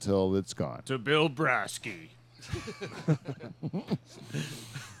roasts until it's gone. To Bill Brasky.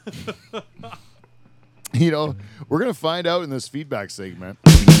 You know, we're going to find out in this feedback segment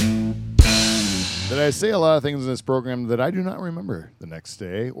that I say a lot of things in this program that I do not remember the next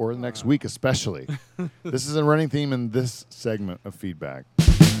day or the next week especially. This is a running theme in this segment of feedback.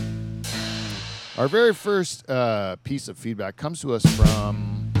 Our very first piece of feedback comes to us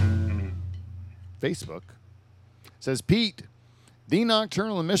from Facebook. It says, Pete, the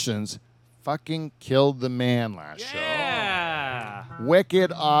Nocturnal Emissions fucking killed the man last Yeah. show.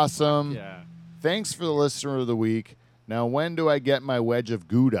 Wicked awesome. Yeah. Thanks for the listener of the week. Now, when do I get my wedge of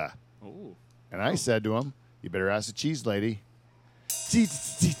Gouda? Oh. And I said to him, you better ask the cheese lady.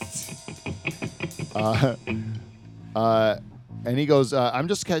 And he goes,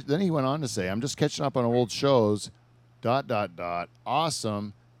 then he went on to say, I'm just catching up on old shows, ...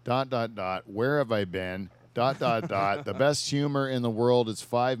 awesome, ... where have I been, ... the best humor in the world is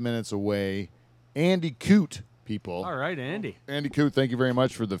 5 minutes away. Andy Coote, people. All right, Andy. Andy Coote, thank you very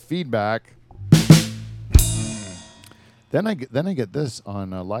much for the feedback. Then I get this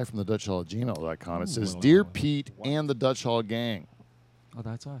on live from the Dutch Hall at gmail.com. It says, Dear Pete and the Dutch Hall gang, Oh,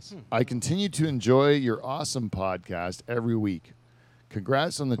 that's us. I continue to enjoy your awesome podcast every week.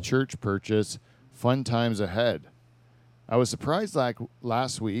 Congrats on the church purchase. Fun times ahead. I was surprised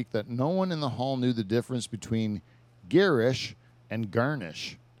last week that no one in the hall knew the difference between garish and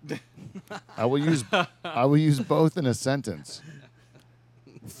garnish. I will use both in a sentence.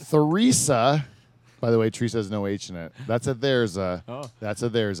 Teresa, by the way, Teresa has no H in it. That's a there's a. Oh. That's a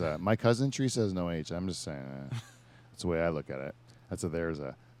there's a. My cousin Teresa has no H. I'm just saying. That's the way I look at it. That's a there's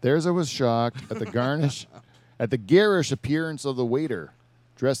a. There's a was shocked at the garish appearance of the waiter,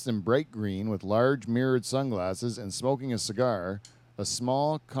 dressed in bright green with large mirrored sunglasses and smoking a cigar. A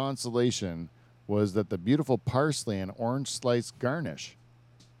small consolation was that the beautiful parsley and orange slice garnish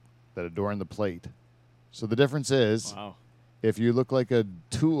that adorned the plate. So the difference is, Wow. if you look like a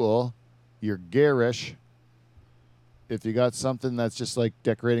tool, you're garish. If you got something that's just like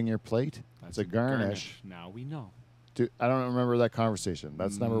decorating your plate, it's a garnish. Now we know. I don't remember that conversation.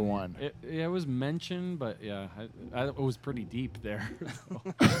 That's number one. It was mentioned, but yeah, it was pretty deep there.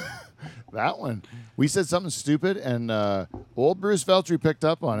 That one. We said something stupid, and old Bruce Veltri picked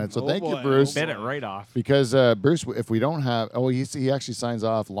up on it. So thank you, Bruce. Bit it right off. Because Bruce, if we don't have, he actually signs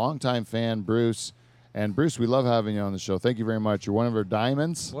off. Longtime fan, Bruce. And Bruce, we love having you on the show. Thank you very much. You're one of our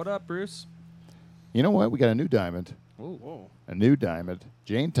diamonds. What up, Bruce? You know what? We got a new diamond. Whoa. A new diamond.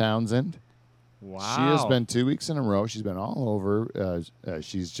 Jane Townsend. Wow. She has been 2 weeks in a row. She's been all over.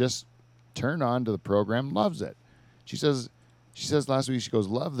 She's just turned on to the program, loves it. She says last week, she goes,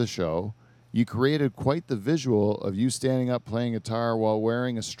 love the show. You created quite the visual of you standing up playing guitar while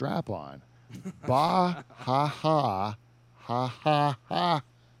wearing a strap on. Bah, ha, ha, ha, ha, ha,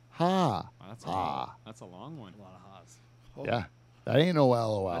 ha. That's a long one. A lot of ha's. Yeah, that ain't no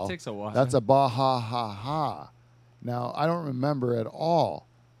LOL. That takes a while. That's a bah, ha, ha, ha. Now, I don't remember at all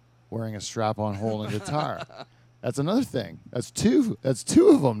wearing a strap-on holding guitar. That's another thing. That's two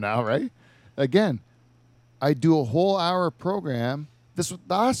of them now, right? Again, I do a whole hour program. This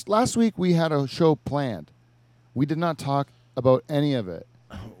last week we had a show planned. We did not talk about any of it.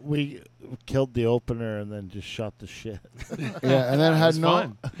 We killed the opener and then just shot the shit. Yeah, and then had was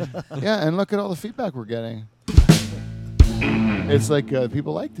no. Yeah, and look at all the feedback we're getting. It's like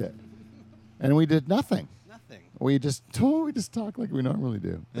people liked it, and we did nothing. Nothing. We just talk like we normally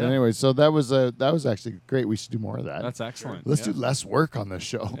do. Yeah. Anyway, so that was actually great. We should do more of that. That's excellent. Let's Yeah. do less work on this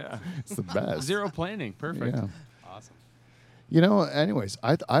show. Yeah. It's the best. Zero planning. Perfect. Yeah. Awesome. You know, anyways,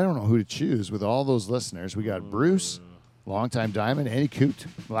 I don't know who to choose with all those listeners. We got Bruce, longtime diamond, Andy Coote,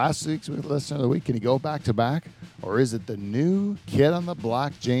 last week's listener of the week. Can he go back to back? Or is it the new kid on the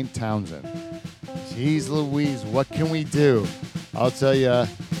block, Jane Townsend? Jeez Louise, what can we do? I'll tell you,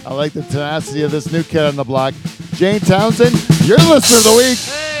 I like the tenacity of this new kid on the block. Jane Townsend, you're the listener of the week.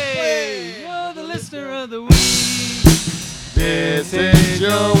 Hey! of the week. This is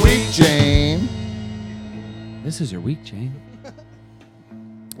your week, Jane. This is your week, Jane.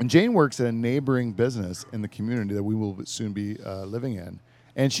 And Jane works at a neighboring business in the community that we will soon be living in.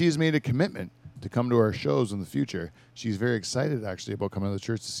 And she has made a commitment to come to our shows in the future. She's very excited, actually, about coming to the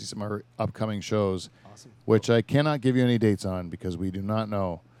church to see some of our upcoming shows, which I cannot give you any dates on because we do not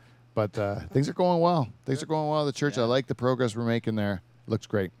know. But things are going well. Things are going well at the church. I like the progress we're making there. Looks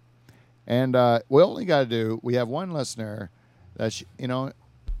great. And we only got to do, we have one listener that,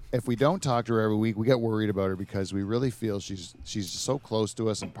 if we don't talk to her every week, we get worried about her because we really feel she's so close to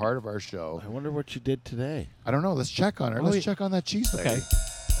us and part of our show. I wonder what you did today. I don't know. Let's check on her. Let's check on that cheese lady. Okay.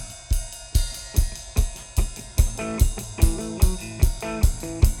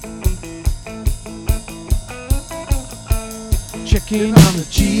 Chicken on the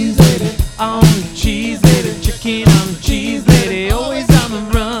cheese lady, on the cheese lady. Chicken on the cheese lady, always on the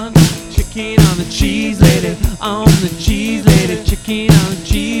run. Chicken on the cheese lady, on the cheese lady. Chicken on the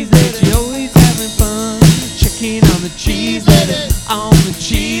cheese lady, she always having fun. Chicken on the cheese lady, on the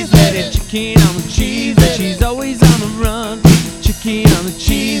cheese lady. Chicken on the cheese lady, she's always on the run. Chicken on the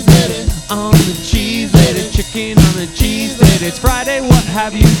cheese lady, on the cheese lady. Chicken on the cheese lady. It's Friday, what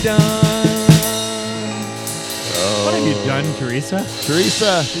have you done? What have you done, Teresa?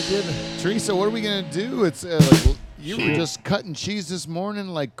 Teresa, what are we gonna do? It's like you were just cutting cheese this morning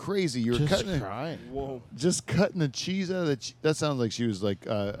like crazy. You were Crying. Whoa. just cutting the cheese out of the. That sounds like she was like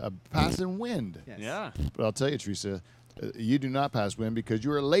a passing wind. Yes. Yeah. But I'll tell you, Teresa, you do not pass wind because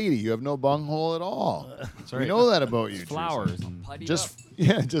you're a lady. You have no bunghole at all. That's We right. know that about you. Teresa. Flowers. And Putty Just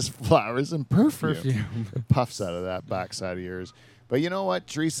just flowers and perfume. perfume. Puffs out of that backside of yours. But you know what,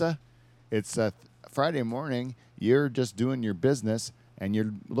 Teresa? It's Friday morning. You're just doing your business, and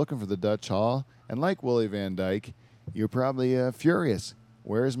you're looking for the Dutch Hall. And like Willie Van Dyke, you're probably furious.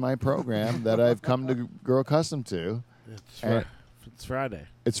 Where's my program that I've come to grow accustomed to? It's Friday.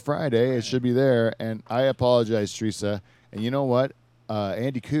 It's Friday. It should be there. And I apologize, Teresa. And you know what?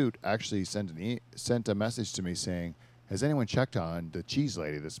 Andy Coote actually sent a message to me saying, has anyone checked on the cheese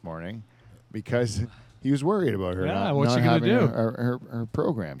lady this morning? Because he was worried about her Yeah, not, what's not she gonna having do? her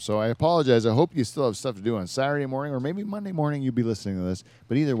program. So I apologize. I hope you still have stuff to do on Saturday morning or maybe Monday morning you'll be listening to this.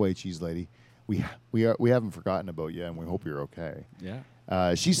 But either way, cheese lady, we haven't forgotten about you and we hope you're okay.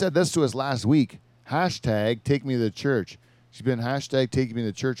 Yeah. She said this to us last week. Hashtag take me to the church. She's been hashtag taking me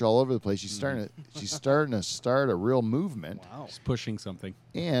to church all over the place. She's starting to start a real movement. Wow. Just pushing something.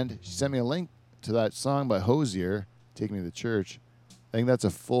 And she sent me a link to that song by Hosier, Take Me to the Church. I think that's a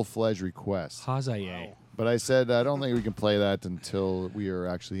full-fledged request. Hazaye. But I said I don't think we can play that until we are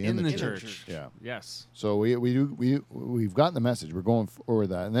actually in the church. Yeah. Yes. So we've gotten the message. We're going forward with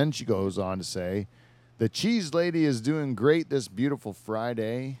that. And then she goes on to say, the cheese lady is doing great this beautiful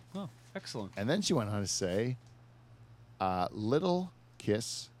Friday. Oh, excellent. And then she went on to say, little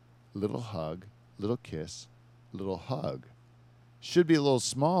kiss, little hug, little kiss, little hug. Should be a little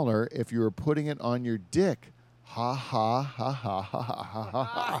smaller if you were putting it on your dick. Ha ha ha ha ha ha ha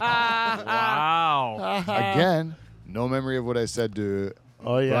ha. Wow. Again, no memory of what I said to.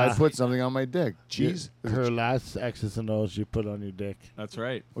 Oh, But yeah. I put something on my dick. Cheese. Her last X's and O's you put on your dick. That's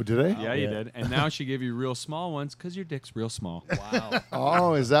right. Oh, did I? Yeah, you Yeah. did. And now she gave you real small ones because your dick's real small. Wow.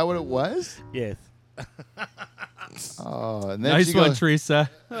 Oh, is that what it was? Yes. Oh, and then Nice she one, goes, Teresa.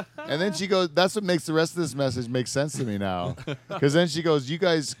 and then she goes. That's what makes the rest of this message make sense to me now. Because then she goes, "You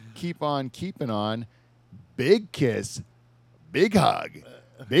guys keep on keeping on. Big kiss, big hug,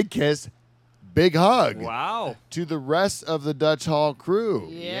 big kiss, big hug Wow. to the rest of the Dutch Hall crew."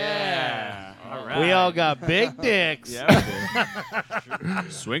 Yeah. All right. We all got big dicks. Yeah.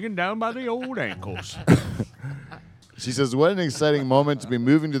 Swinging down by the old ankles. She says, "What an exciting moment to be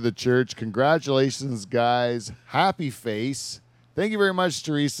moving to the church. Congratulations, guys. Happy face. Thank you very much,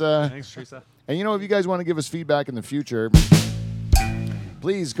 Teresa." Thanks, Teresa. And you know, if you guys want to give us feedback in the future,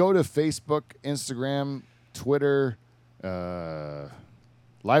 please go to Facebook, Instagram, Twitter,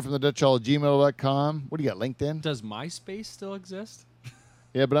 livefromthedutchhall@gmail.com. What do you got, LinkedIn? Does MySpace still exist?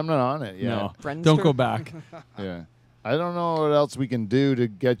 Yeah, but I'm not on it yet. No. Friendster? Don't go back. Yeah. I don't know what else we can do to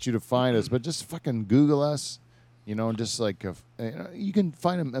get you to find us, but just fucking Google us. You know, just like you can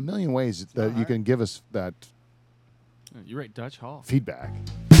find a million ways that you can give us that You're right, Dutch Hall. feedback.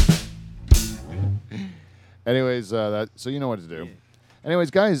 Anyways, so you know what to do.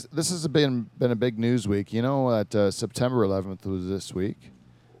 Anyways, guys, this has been a big news week. You know that September 11th was this week.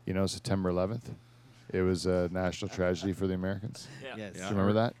 You know, September 11th. It was a national tragedy for the Americans. Yeah. Yes. Do you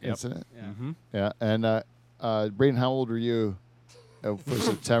remember that Yep. incident? Yeah. Mm-hmm. Yeah. And Braden, how old were you for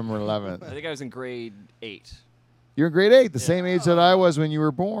September 11th? I think I was in grade 8. You're in grade 8, the same age that I was when you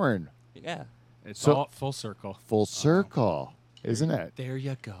were born. Yeah. It's So- all full circle. Full circle, isn't it? There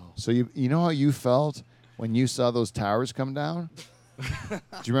you go. So you know how you felt when you saw those towers come down? Do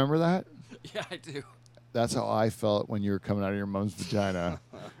you remember that? Yeah, I do. That's how I felt when you were coming out of your mom's vagina.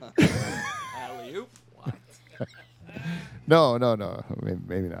 Alley-oop. What? No.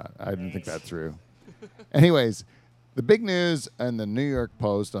 Maybe not. I didn't think that through. Anyways, the big news in the New York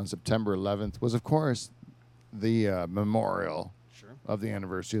Post on September 11th was, of course, the memorial of the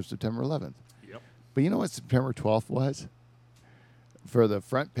anniversary of September 11th. Yep. But you know what September 12th was? For the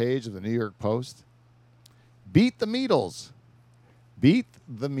front page of the New York Post? Beat the Beatles. Beat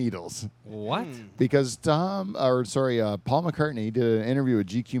the Beatles. What? Because Paul McCartney did an interview with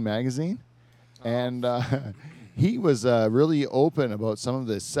GQ magazine, and he was really open about some of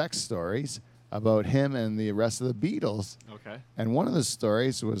the sex stories about him and the rest of the Beatles. Okay. And one of the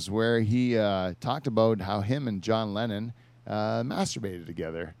stories was where he talked about how him and John Lennon masturbated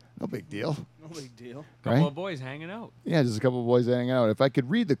together. No big deal. No big deal. Couple Right? of boys hanging out. Yeah, just a couple of boys hanging out. If I could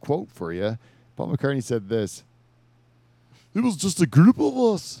read the quote for you, Paul McCartney said this. It was just a group of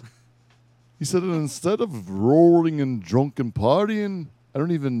us. He said, and instead of roaring and drunk and partying, I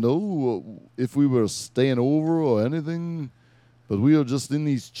don't even know if we were staying over or anything, but we were just in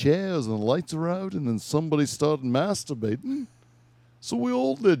these chairs and the lights are out, and then somebody started masturbating. So we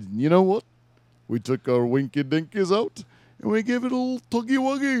all did. You know what? We took our winky dinkies out and we gave it a little tuggy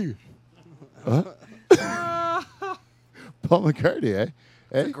wuggy. Huh? Paul McCartney, eh?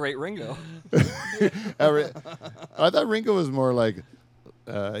 It's a great Ringo. I thought Ringo was more like,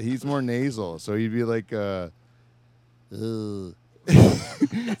 he's more nasal, so he'd be like, It's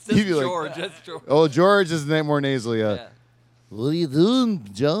He'd be like- George. That's George. oh, George is more nasal, yeah. Yeah. What are you doing,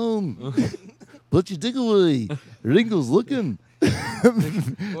 John? Put your dick away. Ringo's looking.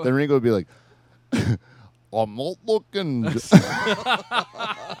 Then Ringo would be like, I'm not looking.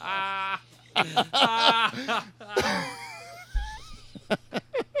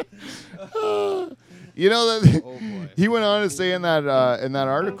 You know that Oh boy. he went on to say in that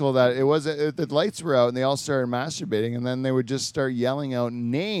article that it was the lights were out and they all started masturbating, and then they would just start yelling out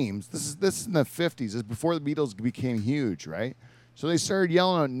names. This is in the 50s. This is before the Beatles became huge, right? So they started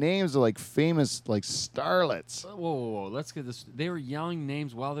yelling out names of like famous like starlets. Whoa. Let's get this. They were yelling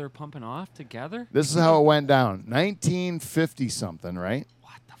names while they were pumping off together? This is how it went down. 1950 something, right?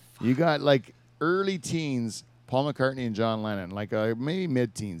 What the fuck? You got like early teens, Paul McCartney and John Lennon, like maybe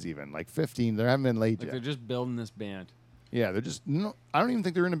mid-teens even, like 15. They haven't been late Like yet. they're just building this band. Yeah, they're just no. I don't even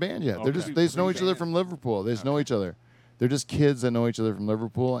think they're in a band yet. They're Okay. just they just know each other from Liverpool. They just know each other. They're just kids that know each other from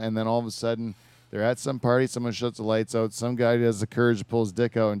Liverpool, and then all of a sudden they're at some party. Someone shuts the lights out. Some guy has the courage to pull his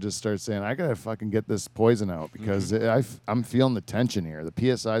dick out and just starts saying, "I gotta fucking get this poison out because I'm feeling the tension here. The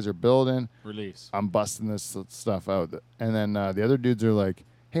PSIs are building. Release. I'm busting this stuff out." And then the other dudes are like,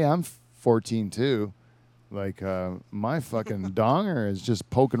 "Hey, I'm 14 too. Like my fucking donger is just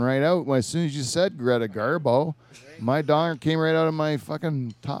poking right out. As soon as you said Greta Garbo, my donger came right out of my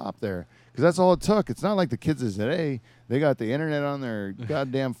fucking top there. Because that's all it took. It's not like the kids of today. They got the internet on their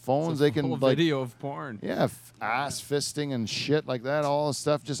goddamn phones. They can Whole like video of porn. yeah, ass fisting and shit like that. All the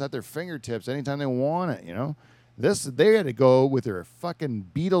stuff just at their fingertips anytime they want it. You know, they had to go with their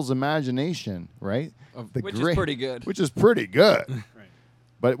fucking Beatles imagination, right? Which is pretty good. Which is pretty good. Right.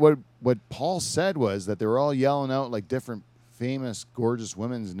 But what Paul said was that they were all yelling out like different famous, gorgeous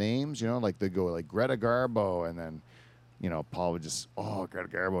women's names. You know, like they go like Greta Garbo, and then, you know, Paul would just Greta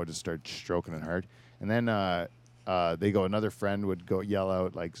Garbo just start stroking it hard, and then they go another friend would go yell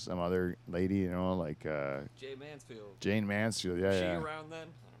out like some other lady, you know, like Jay Mansfield. Jane Mansfield. Yeah, Was she yeah. around then?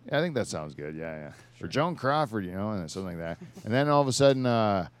 Yeah, I think that sounds good. Yeah. Or Joan Crawford, you know, and something like that. And then all of a sudden,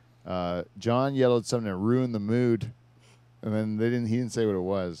 John yelled something that ruined the mood, and then he didn't say what it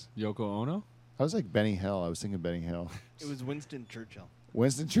was. Yoko Ono? I was like Benny Hill. I was thinking Benny Hill. It was Winston Churchill.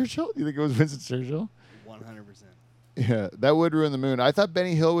 Winston Churchill? You think it was Winston Churchill? 100%. Yeah, that would ruin the mood. I thought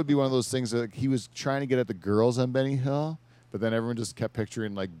Benny Hill would be one of those things that he was trying to get at the girls on Benny Hill, but then everyone just kept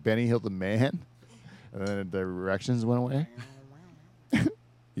picturing like Benny Hill the man, and then the erections went away.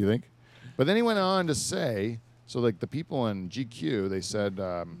 You think? But then he went on to say, so like the people in GQ, they said,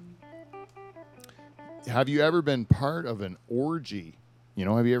 have you ever been part of an orgy? You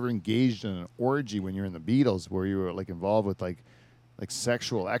know, have you ever engaged in an orgy when you're in the Beatles, where you were like involved with like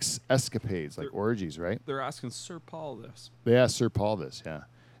sexual escapades, like orgies, right? They're asking Sir Paul this. They asked Sir Paul this, yeah.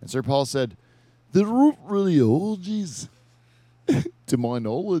 And Sir Paul said, there weren't really orgies, to my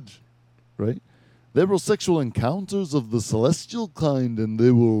knowledge, right? There were sexual encounters of the celestial kind, and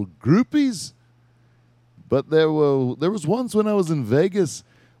they were groupies. But there was once when I was in Vegas,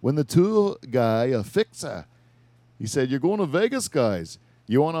 when the tour guy, a fixer, he said, "You're going to Vegas, guys.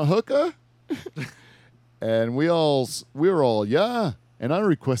 You want a hooker?" And we were all, yeah, and I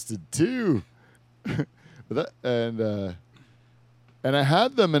requested too. But and I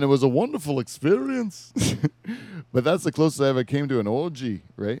had them, and it was a wonderful experience. But that's the closest I ever came to an orgy,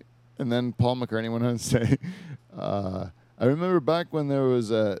 right? And then Paul McCartney went on to say, I remember back when there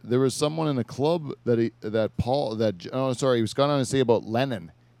was someone in a club he was gone on to say about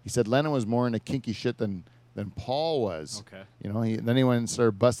Lennon. He said Lennon was more into kinky shit than Paul was. Okay. You know, then he went and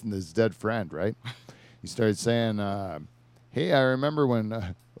started busting his dead friend, right? He started saying, hey, I remember when...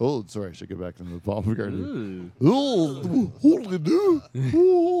 sorry, I should get back to the Paul McCartney. Oh, what do you do?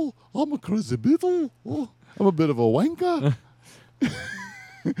 Oh, I'm a crazy Beatle. Oh, I'm a bit of a wanker.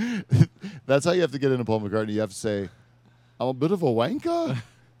 That's how you have to get into Paul McCartney. You have to say, I'm a bit of a wanker.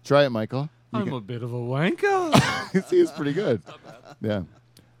 Try it, Michael. I'm a bit of a wanker. See, it's pretty good. Yeah.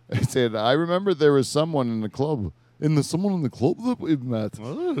 I said, I remember there was someone in the club. Someone in the club that we met.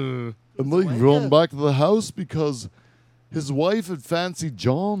 Ooh. And they run back to the house because his wife had fancied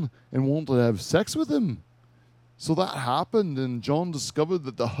John and wanted to have sex with him. So that happened, and John discovered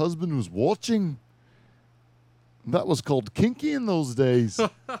that the husband was watching. That was called kinky in those days.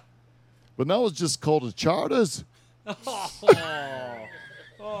 But now it's just called a charters.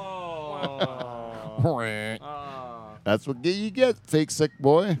 That's what you get, fake sick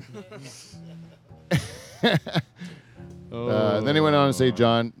boy. Then he went on to say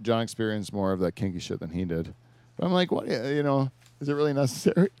John experienced more of that kinky shit than he did. But I'm like, what? You know, is it really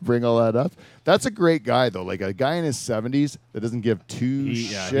necessary to bring all that up? That's a great guy, though. Like a guy in his 70s that doesn't give two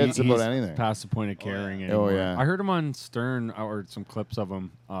shits about he's anything. Past the point of caring Oh, anymore. yeah. I heard him on Stern, or some clips of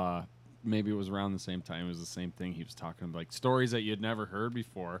him. Maybe it was around the same time. It was the same thing. He was talking about, like, stories that you'd never heard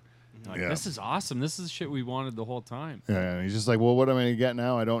before. Like, this is awesome. This is shit we wanted the whole time. Yeah, and he's just like, well, what am I going to get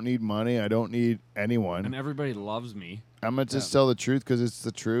now? I don't need money. I don't need anyone. And everybody loves me. I'm going to just tell the truth because it's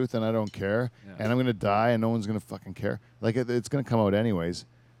the truth and I don't care. Yeah. And I'm going to die and no one's going to fucking care. Like, it's going to come out anyways.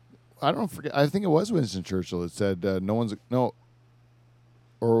 I don't forget. I think it was Winston Churchill that said, or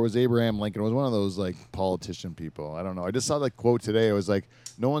it was Abraham Lincoln. It was one of those, like, politician people. I don't know. I just saw that quote today. It was like,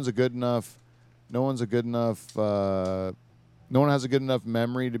 no one has a good enough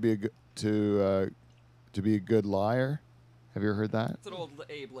memory to be a good liar. Have you ever heard that? It's an old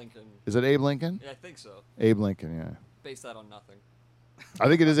Abe Lincoln. Is it Abe Lincoln? Yeah, I think so. Abe Lincoln, yeah. Base that on nothing. I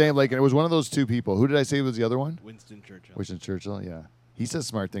think it is Abe Lincoln. It was one of those two people. Who did I say was the other one? Winston Churchill. Winston Churchill, yeah. He says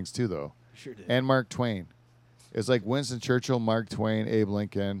smart things too, though. Sure did. And Mark Twain. It's like Winston Churchill, Mark Twain, Abe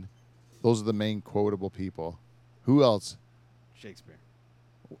Lincoln. Those are the main quotable people. Who else? Shakespeare.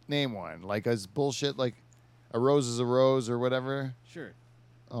 Name one. Like as bullshit, like a rose is a rose or whatever. Sure.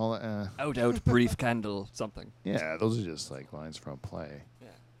 All Out, brief candle, something. yeah, those are just like lines from a play. Yeah.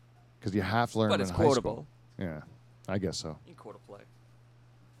 Because you have to learn But them it's in high quotable. school. Yeah, I guess so. You can quote a play.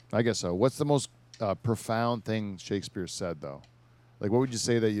 I guess so. What's the most profound thing Shakespeare said, though? Like, what would you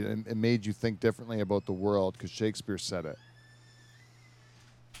say that it made you think differently about the world because Shakespeare said it?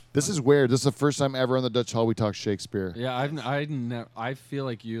 This is weird. This is the first time ever on the Dutch Hall we talk Shakespeare. Yeah, I feel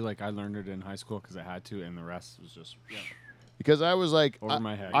like you, like I learned it in high school because I had to, and the rest was just Because I was like, Over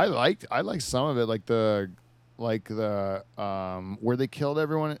my head. I liked some of it, like the where they killed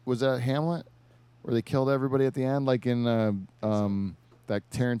everyone. Was that Hamlet? Where they killed everybody at the end, like in that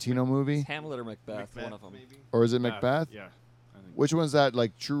Tarantino movie, Hamlet or Macbeth, one of them. Maybe? or is it Macbeth? Yeah. I think. Which one's that?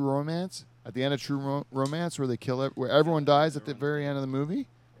 Like True Romance? At the end of True Romance, where they kill where everyone dies at the very end of the movie?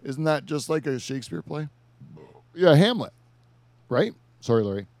 Isn't that just like a Shakespeare play? Yeah, Hamlet, right? Sorry,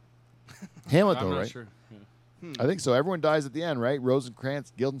 Larry. Hamlet, I'm though, not right? sure. Yeah. I think so. Everyone dies at the end, right?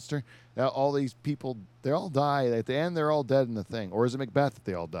 Rosencrantz, Guildenstern, all these people, they all die. At the end, they're all dead in the thing. Or is it Macbeth that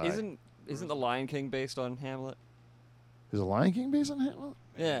they all die? Isn't the Lion King based on Hamlet? Is the Lion King based on Hamlet?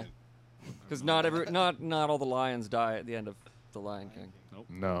 Yeah. Because not all the lions die at the end of the Lion King.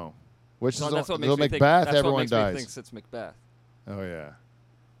 No. Which So is that's what the makes me think. Macbeth, That's everyone what makes dies. me think it's Macbeth. Oh, yeah.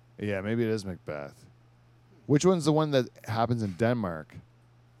 Yeah, maybe it is Macbeth. Which one's the one that happens in Denmark?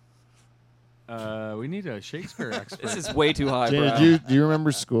 We need a Shakespeare expert. This is way too high, Jane, bro. do you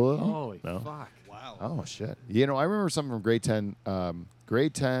remember school? Holy No. fuck. Wow. Oh, shit. You know, I remember something from grade 10.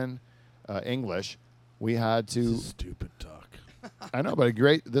 Grade 10 English. We had to... Stupid talk. I know, but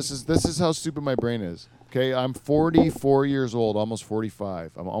this is how stupid my brain is. Okay, I'm 44 years old, almost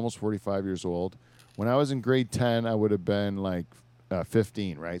 45. I'm almost 45 years old. When I was in grade 10, I would have been like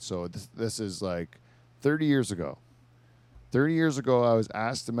 15, right? So this is like 30 years ago. 30 years ago, I was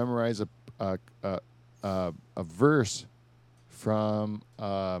asked to memorize a verse from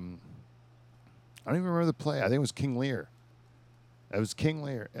I don't even remember the play. I think it was King Lear. It was King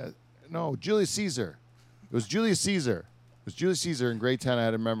Lear. No, Julius Caesar. It was Julius Caesar. It was Julius Caesar in grade 10. I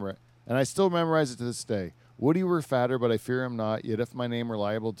had to And I still memorize it to this day. Would he were fatter, but I fear him not. Yet if my name were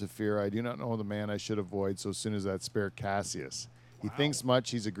liable to fear, I do not know the man I should avoid so soon as that spare Cassius. He thinks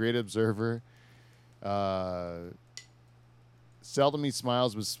much. He's a great observer. Seldom he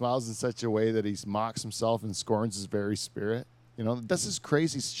smiles, but smiles in such a way that he mocks himself and scorns his very spirit. You know, that's this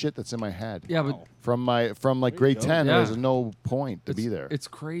crazy shit that's in my head. Yeah, but From like grade 10, Yeah. there's no point to be there. It's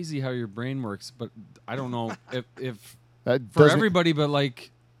crazy how your brain works, but I don't know if That for doesn't- everybody, but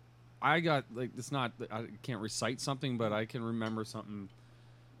like I got like it's not I can't recite something, but I can remember something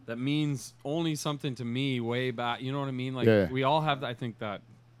that means only something to me way back. You know what I mean? Like Yeah. we all have, I think, that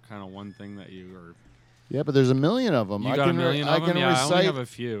kind of one thing that you are. Yeah, but there's a million of them. You got a million of them. Yeah, I only have a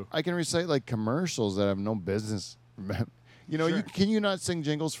few. I can recite like commercials that have no business. You know, Sure. can you not sing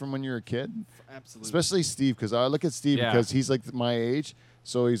jingles from when you were a kid? Absolutely. Especially Steve, because I look at Steve Yeah. because he's like my age.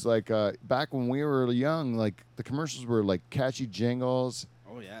 So he's like, back when we were young, like the commercials were like catchy jingles.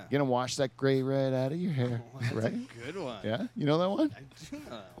 Oh yeah. You're gonna wash that gray red out of your hair, Oh, that's right? a good one. Yeah, you know that one. I do know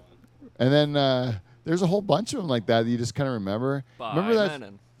that one. And then there's a whole bunch of them like that you just kind of remember. Remember that?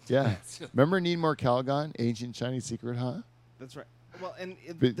 Menon. Yeah. Remember Need More Calgon, Ancient Chinese Secret, huh? That's right. Well, and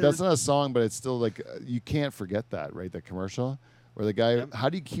But that's not a song, but it's still like you can't forget that, right? The commercial where the guy, Yep. how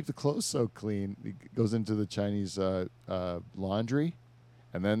do you keep the clothes so clean? He goes into the Chinese laundry,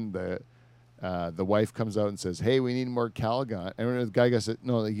 and then the wife comes out and says, "Hey, we need more Calgon." And when the guy goes,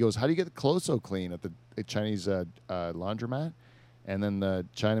 "No," he goes, "How do you get the clothes so clean at the Chinese laundromat?" And then the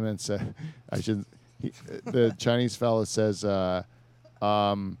Chinaman said, the Chinese fella says,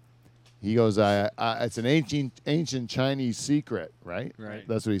 he goes, it's an ancient Chinese secret, right? Right.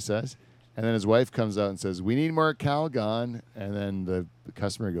 That's what he says. And then his wife comes out and says, "We need more Calgon." And then the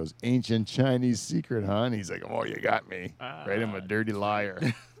customer goes, "Ancient Chinese secret, huh?" And he's like, "Oh, you got me. Right? I'm a dirty liar."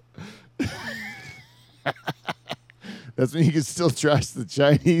 That's when you can still trust the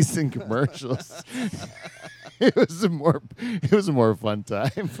Chinese in commercials. It was a more fun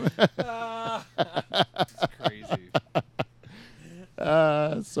time. It's crazy.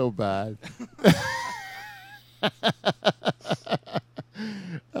 So bad.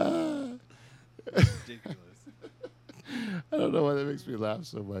 Ridiculous. I don't know why that makes me laugh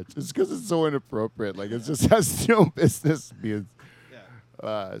so much. It's because it's so inappropriate. Like, it just has no business being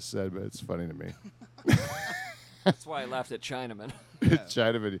Yeah. said, but it's funny to me. That's why I laughed at Chinaman.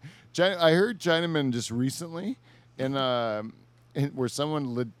 Chinaman. I heard Chinaman just recently, and where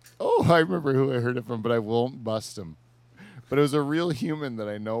someone I remember who I heard it from, but I won't bust him. But it was a real human that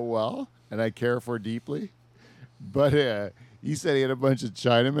I know well and I care for deeply. But he said he had a bunch of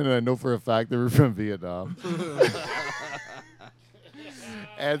Chinamen, and I know for a fact they were from Vietnam.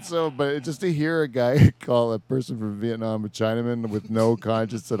 And so, but just to hear a guy call a person from Vietnam a Chinaman with no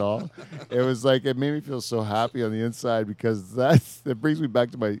conscience at all, it was like, it made me feel so happy on the inside, because that brings me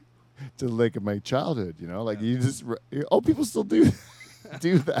back to my childhood, you know, like you just, people still do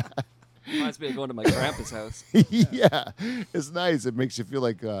that. Reminds me of going to my grandpa's house. Yeah, it's nice. It makes you feel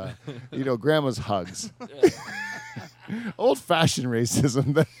like, grandma's hugs. Old-fashioned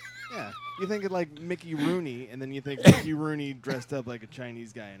racism. Yeah. You think of like Mickey Rooney, and then you think Mickey Rooney dressed up like a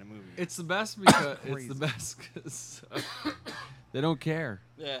Chinese guy in a movie. It's the best because it's the best 'cause, they don't care.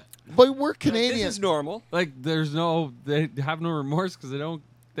 Yeah. But we're Like, Canadian. this is normal. Like they have no remorse because they don't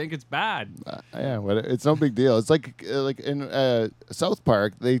think it's bad. Yeah, well, it's no big deal. It's like in South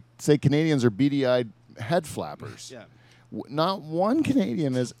Park, they say Canadians are beady-eyed head flappers. Yeah. Not one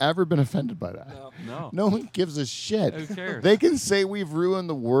Canadian has ever been offended by that. No. No one gives a shit. Who cares? They can say we've ruined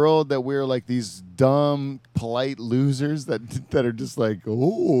the world, that we're like these dumb, polite losers that are just like,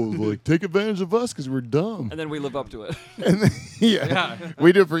 like take advantage of us because we're dumb. And then we live up to it. And then, Yeah.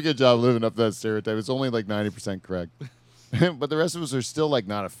 we do a pretty good job living up to that stereotype. It's only like 90% correct. But the rest of us are still like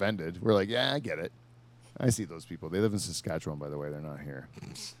not offended. We're like, yeah, I get it. I see those people. They live in Saskatchewan, by the way. They're not here.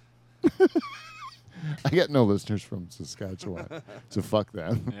 I get no listeners from Saskatchewan, so fuck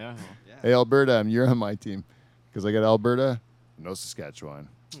them. Yeah. Hey, Alberta, you're on my team, because I got Alberta, no Saskatchewan.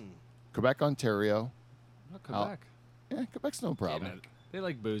 Quebec, Ontario. Not Quebec. Yeah, Quebec's no problem. They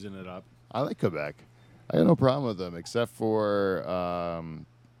like boozing it up. I like Quebec. I got no problem with them, except for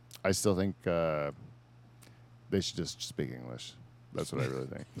I still think they should just speak English. That's what I really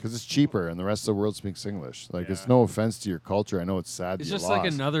think, because it's cheaper, and the rest of the world speaks English. Like, it's no offense to your culture. I know it's sad. It's that you just like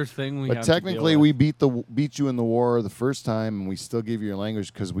lost. another thing we But have technically, to deal we beat you in the war the first time, and we still give you your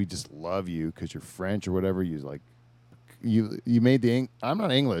language because we just love you, because you're French or whatever. You like, you made the. I'm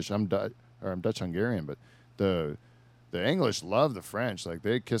not English. I'm Dutch Hungarian, but the English love the French. Like,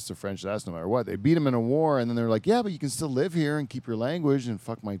 they kiss the French ass no matter what. They beat them in a war, and then they're like, yeah, but you can still live here and keep your language and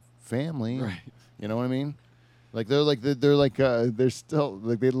fuck my family. Right. You know what I mean? Like they're still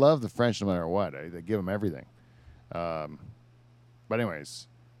like they love the French no matter what. They give them everything. But anyways,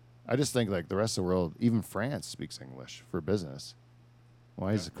 I just think like the rest of the world, even France speaks English for business.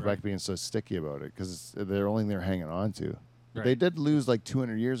 Why is Quebec being so sticky about it? Because they're only they're hanging on to. But they did lose like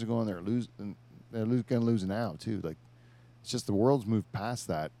 200 years ago, and they're going to lose now too. Like it's just the world's moved past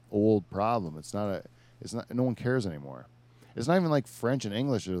that old problem. It's not. No one cares anymore. It's not even like French and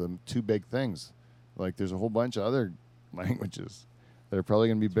English are the two big things. Like there's a whole bunch of other languages that are probably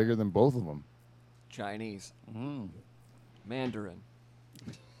going to be bigger than both of them. Chinese. Mandarin.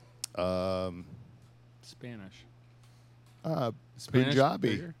 Spanish.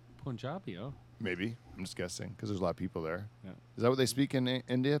 Punjabi. Punjabi, oh. Maybe. I'm just guessing because there's a lot of people there. Yeah. Is that what they speak in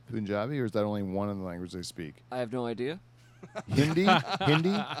India, Punjabi, or is that only one of the languages they speak? I have no idea. Hindi?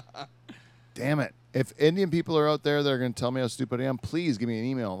 Damn it. If Indian people are out there that are going to tell me how stupid I am, please give me an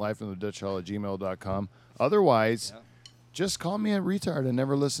email, livefromthedutchhall@gmail.com. Otherwise, just call me a retard and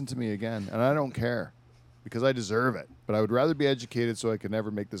never listen to me again. And I don't care because I deserve it. But I would rather be educated so I could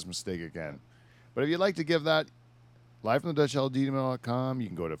never make this mistake again. But if you'd like to give that, livefromthedutchhall@gmail.com. You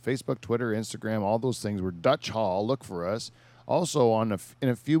can go to Facebook, Twitter, Instagram, all those things. We're Dutch Hall. Look for us. Also, in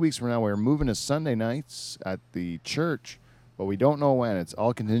a few weeks from now, we're moving to Sunday nights at the church, but we don't know when. It's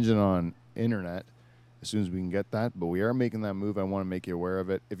all contingent on internet as soon as we can get that, but we are making that move. I want to make you aware of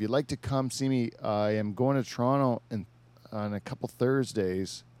it. If you'd like to come see me, I am going to Toronto on a couple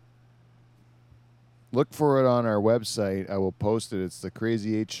Thursdays. Look for it on our website. I will post it. It's the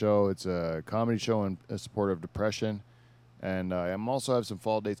Crazy 8 Show. It's a comedy show in support of depression. And I also have some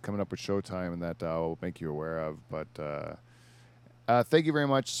fall dates coming up with Showtime, and that I'll make you aware of. But thank you very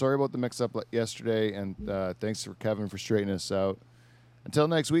much. Sorry about the mix-up yesterday, and thanks for Kevin for straightening us out. Until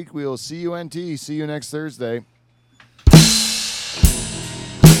next week, we will see you NT. See you next Thursday.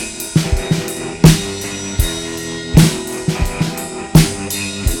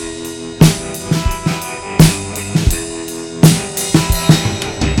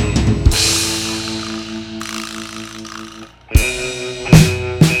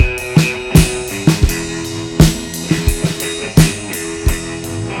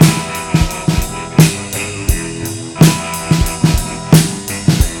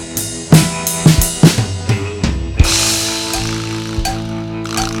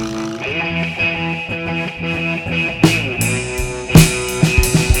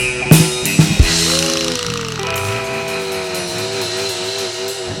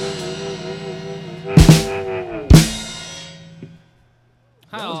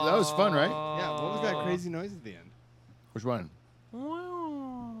 That was fun, right? Yeah, what was that crazy noise at the end? Which one?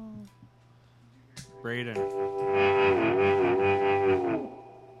 Brayden.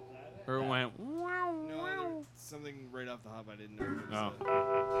 Or it went. No, something right off the hop I didn't know. It was,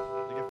 Oh.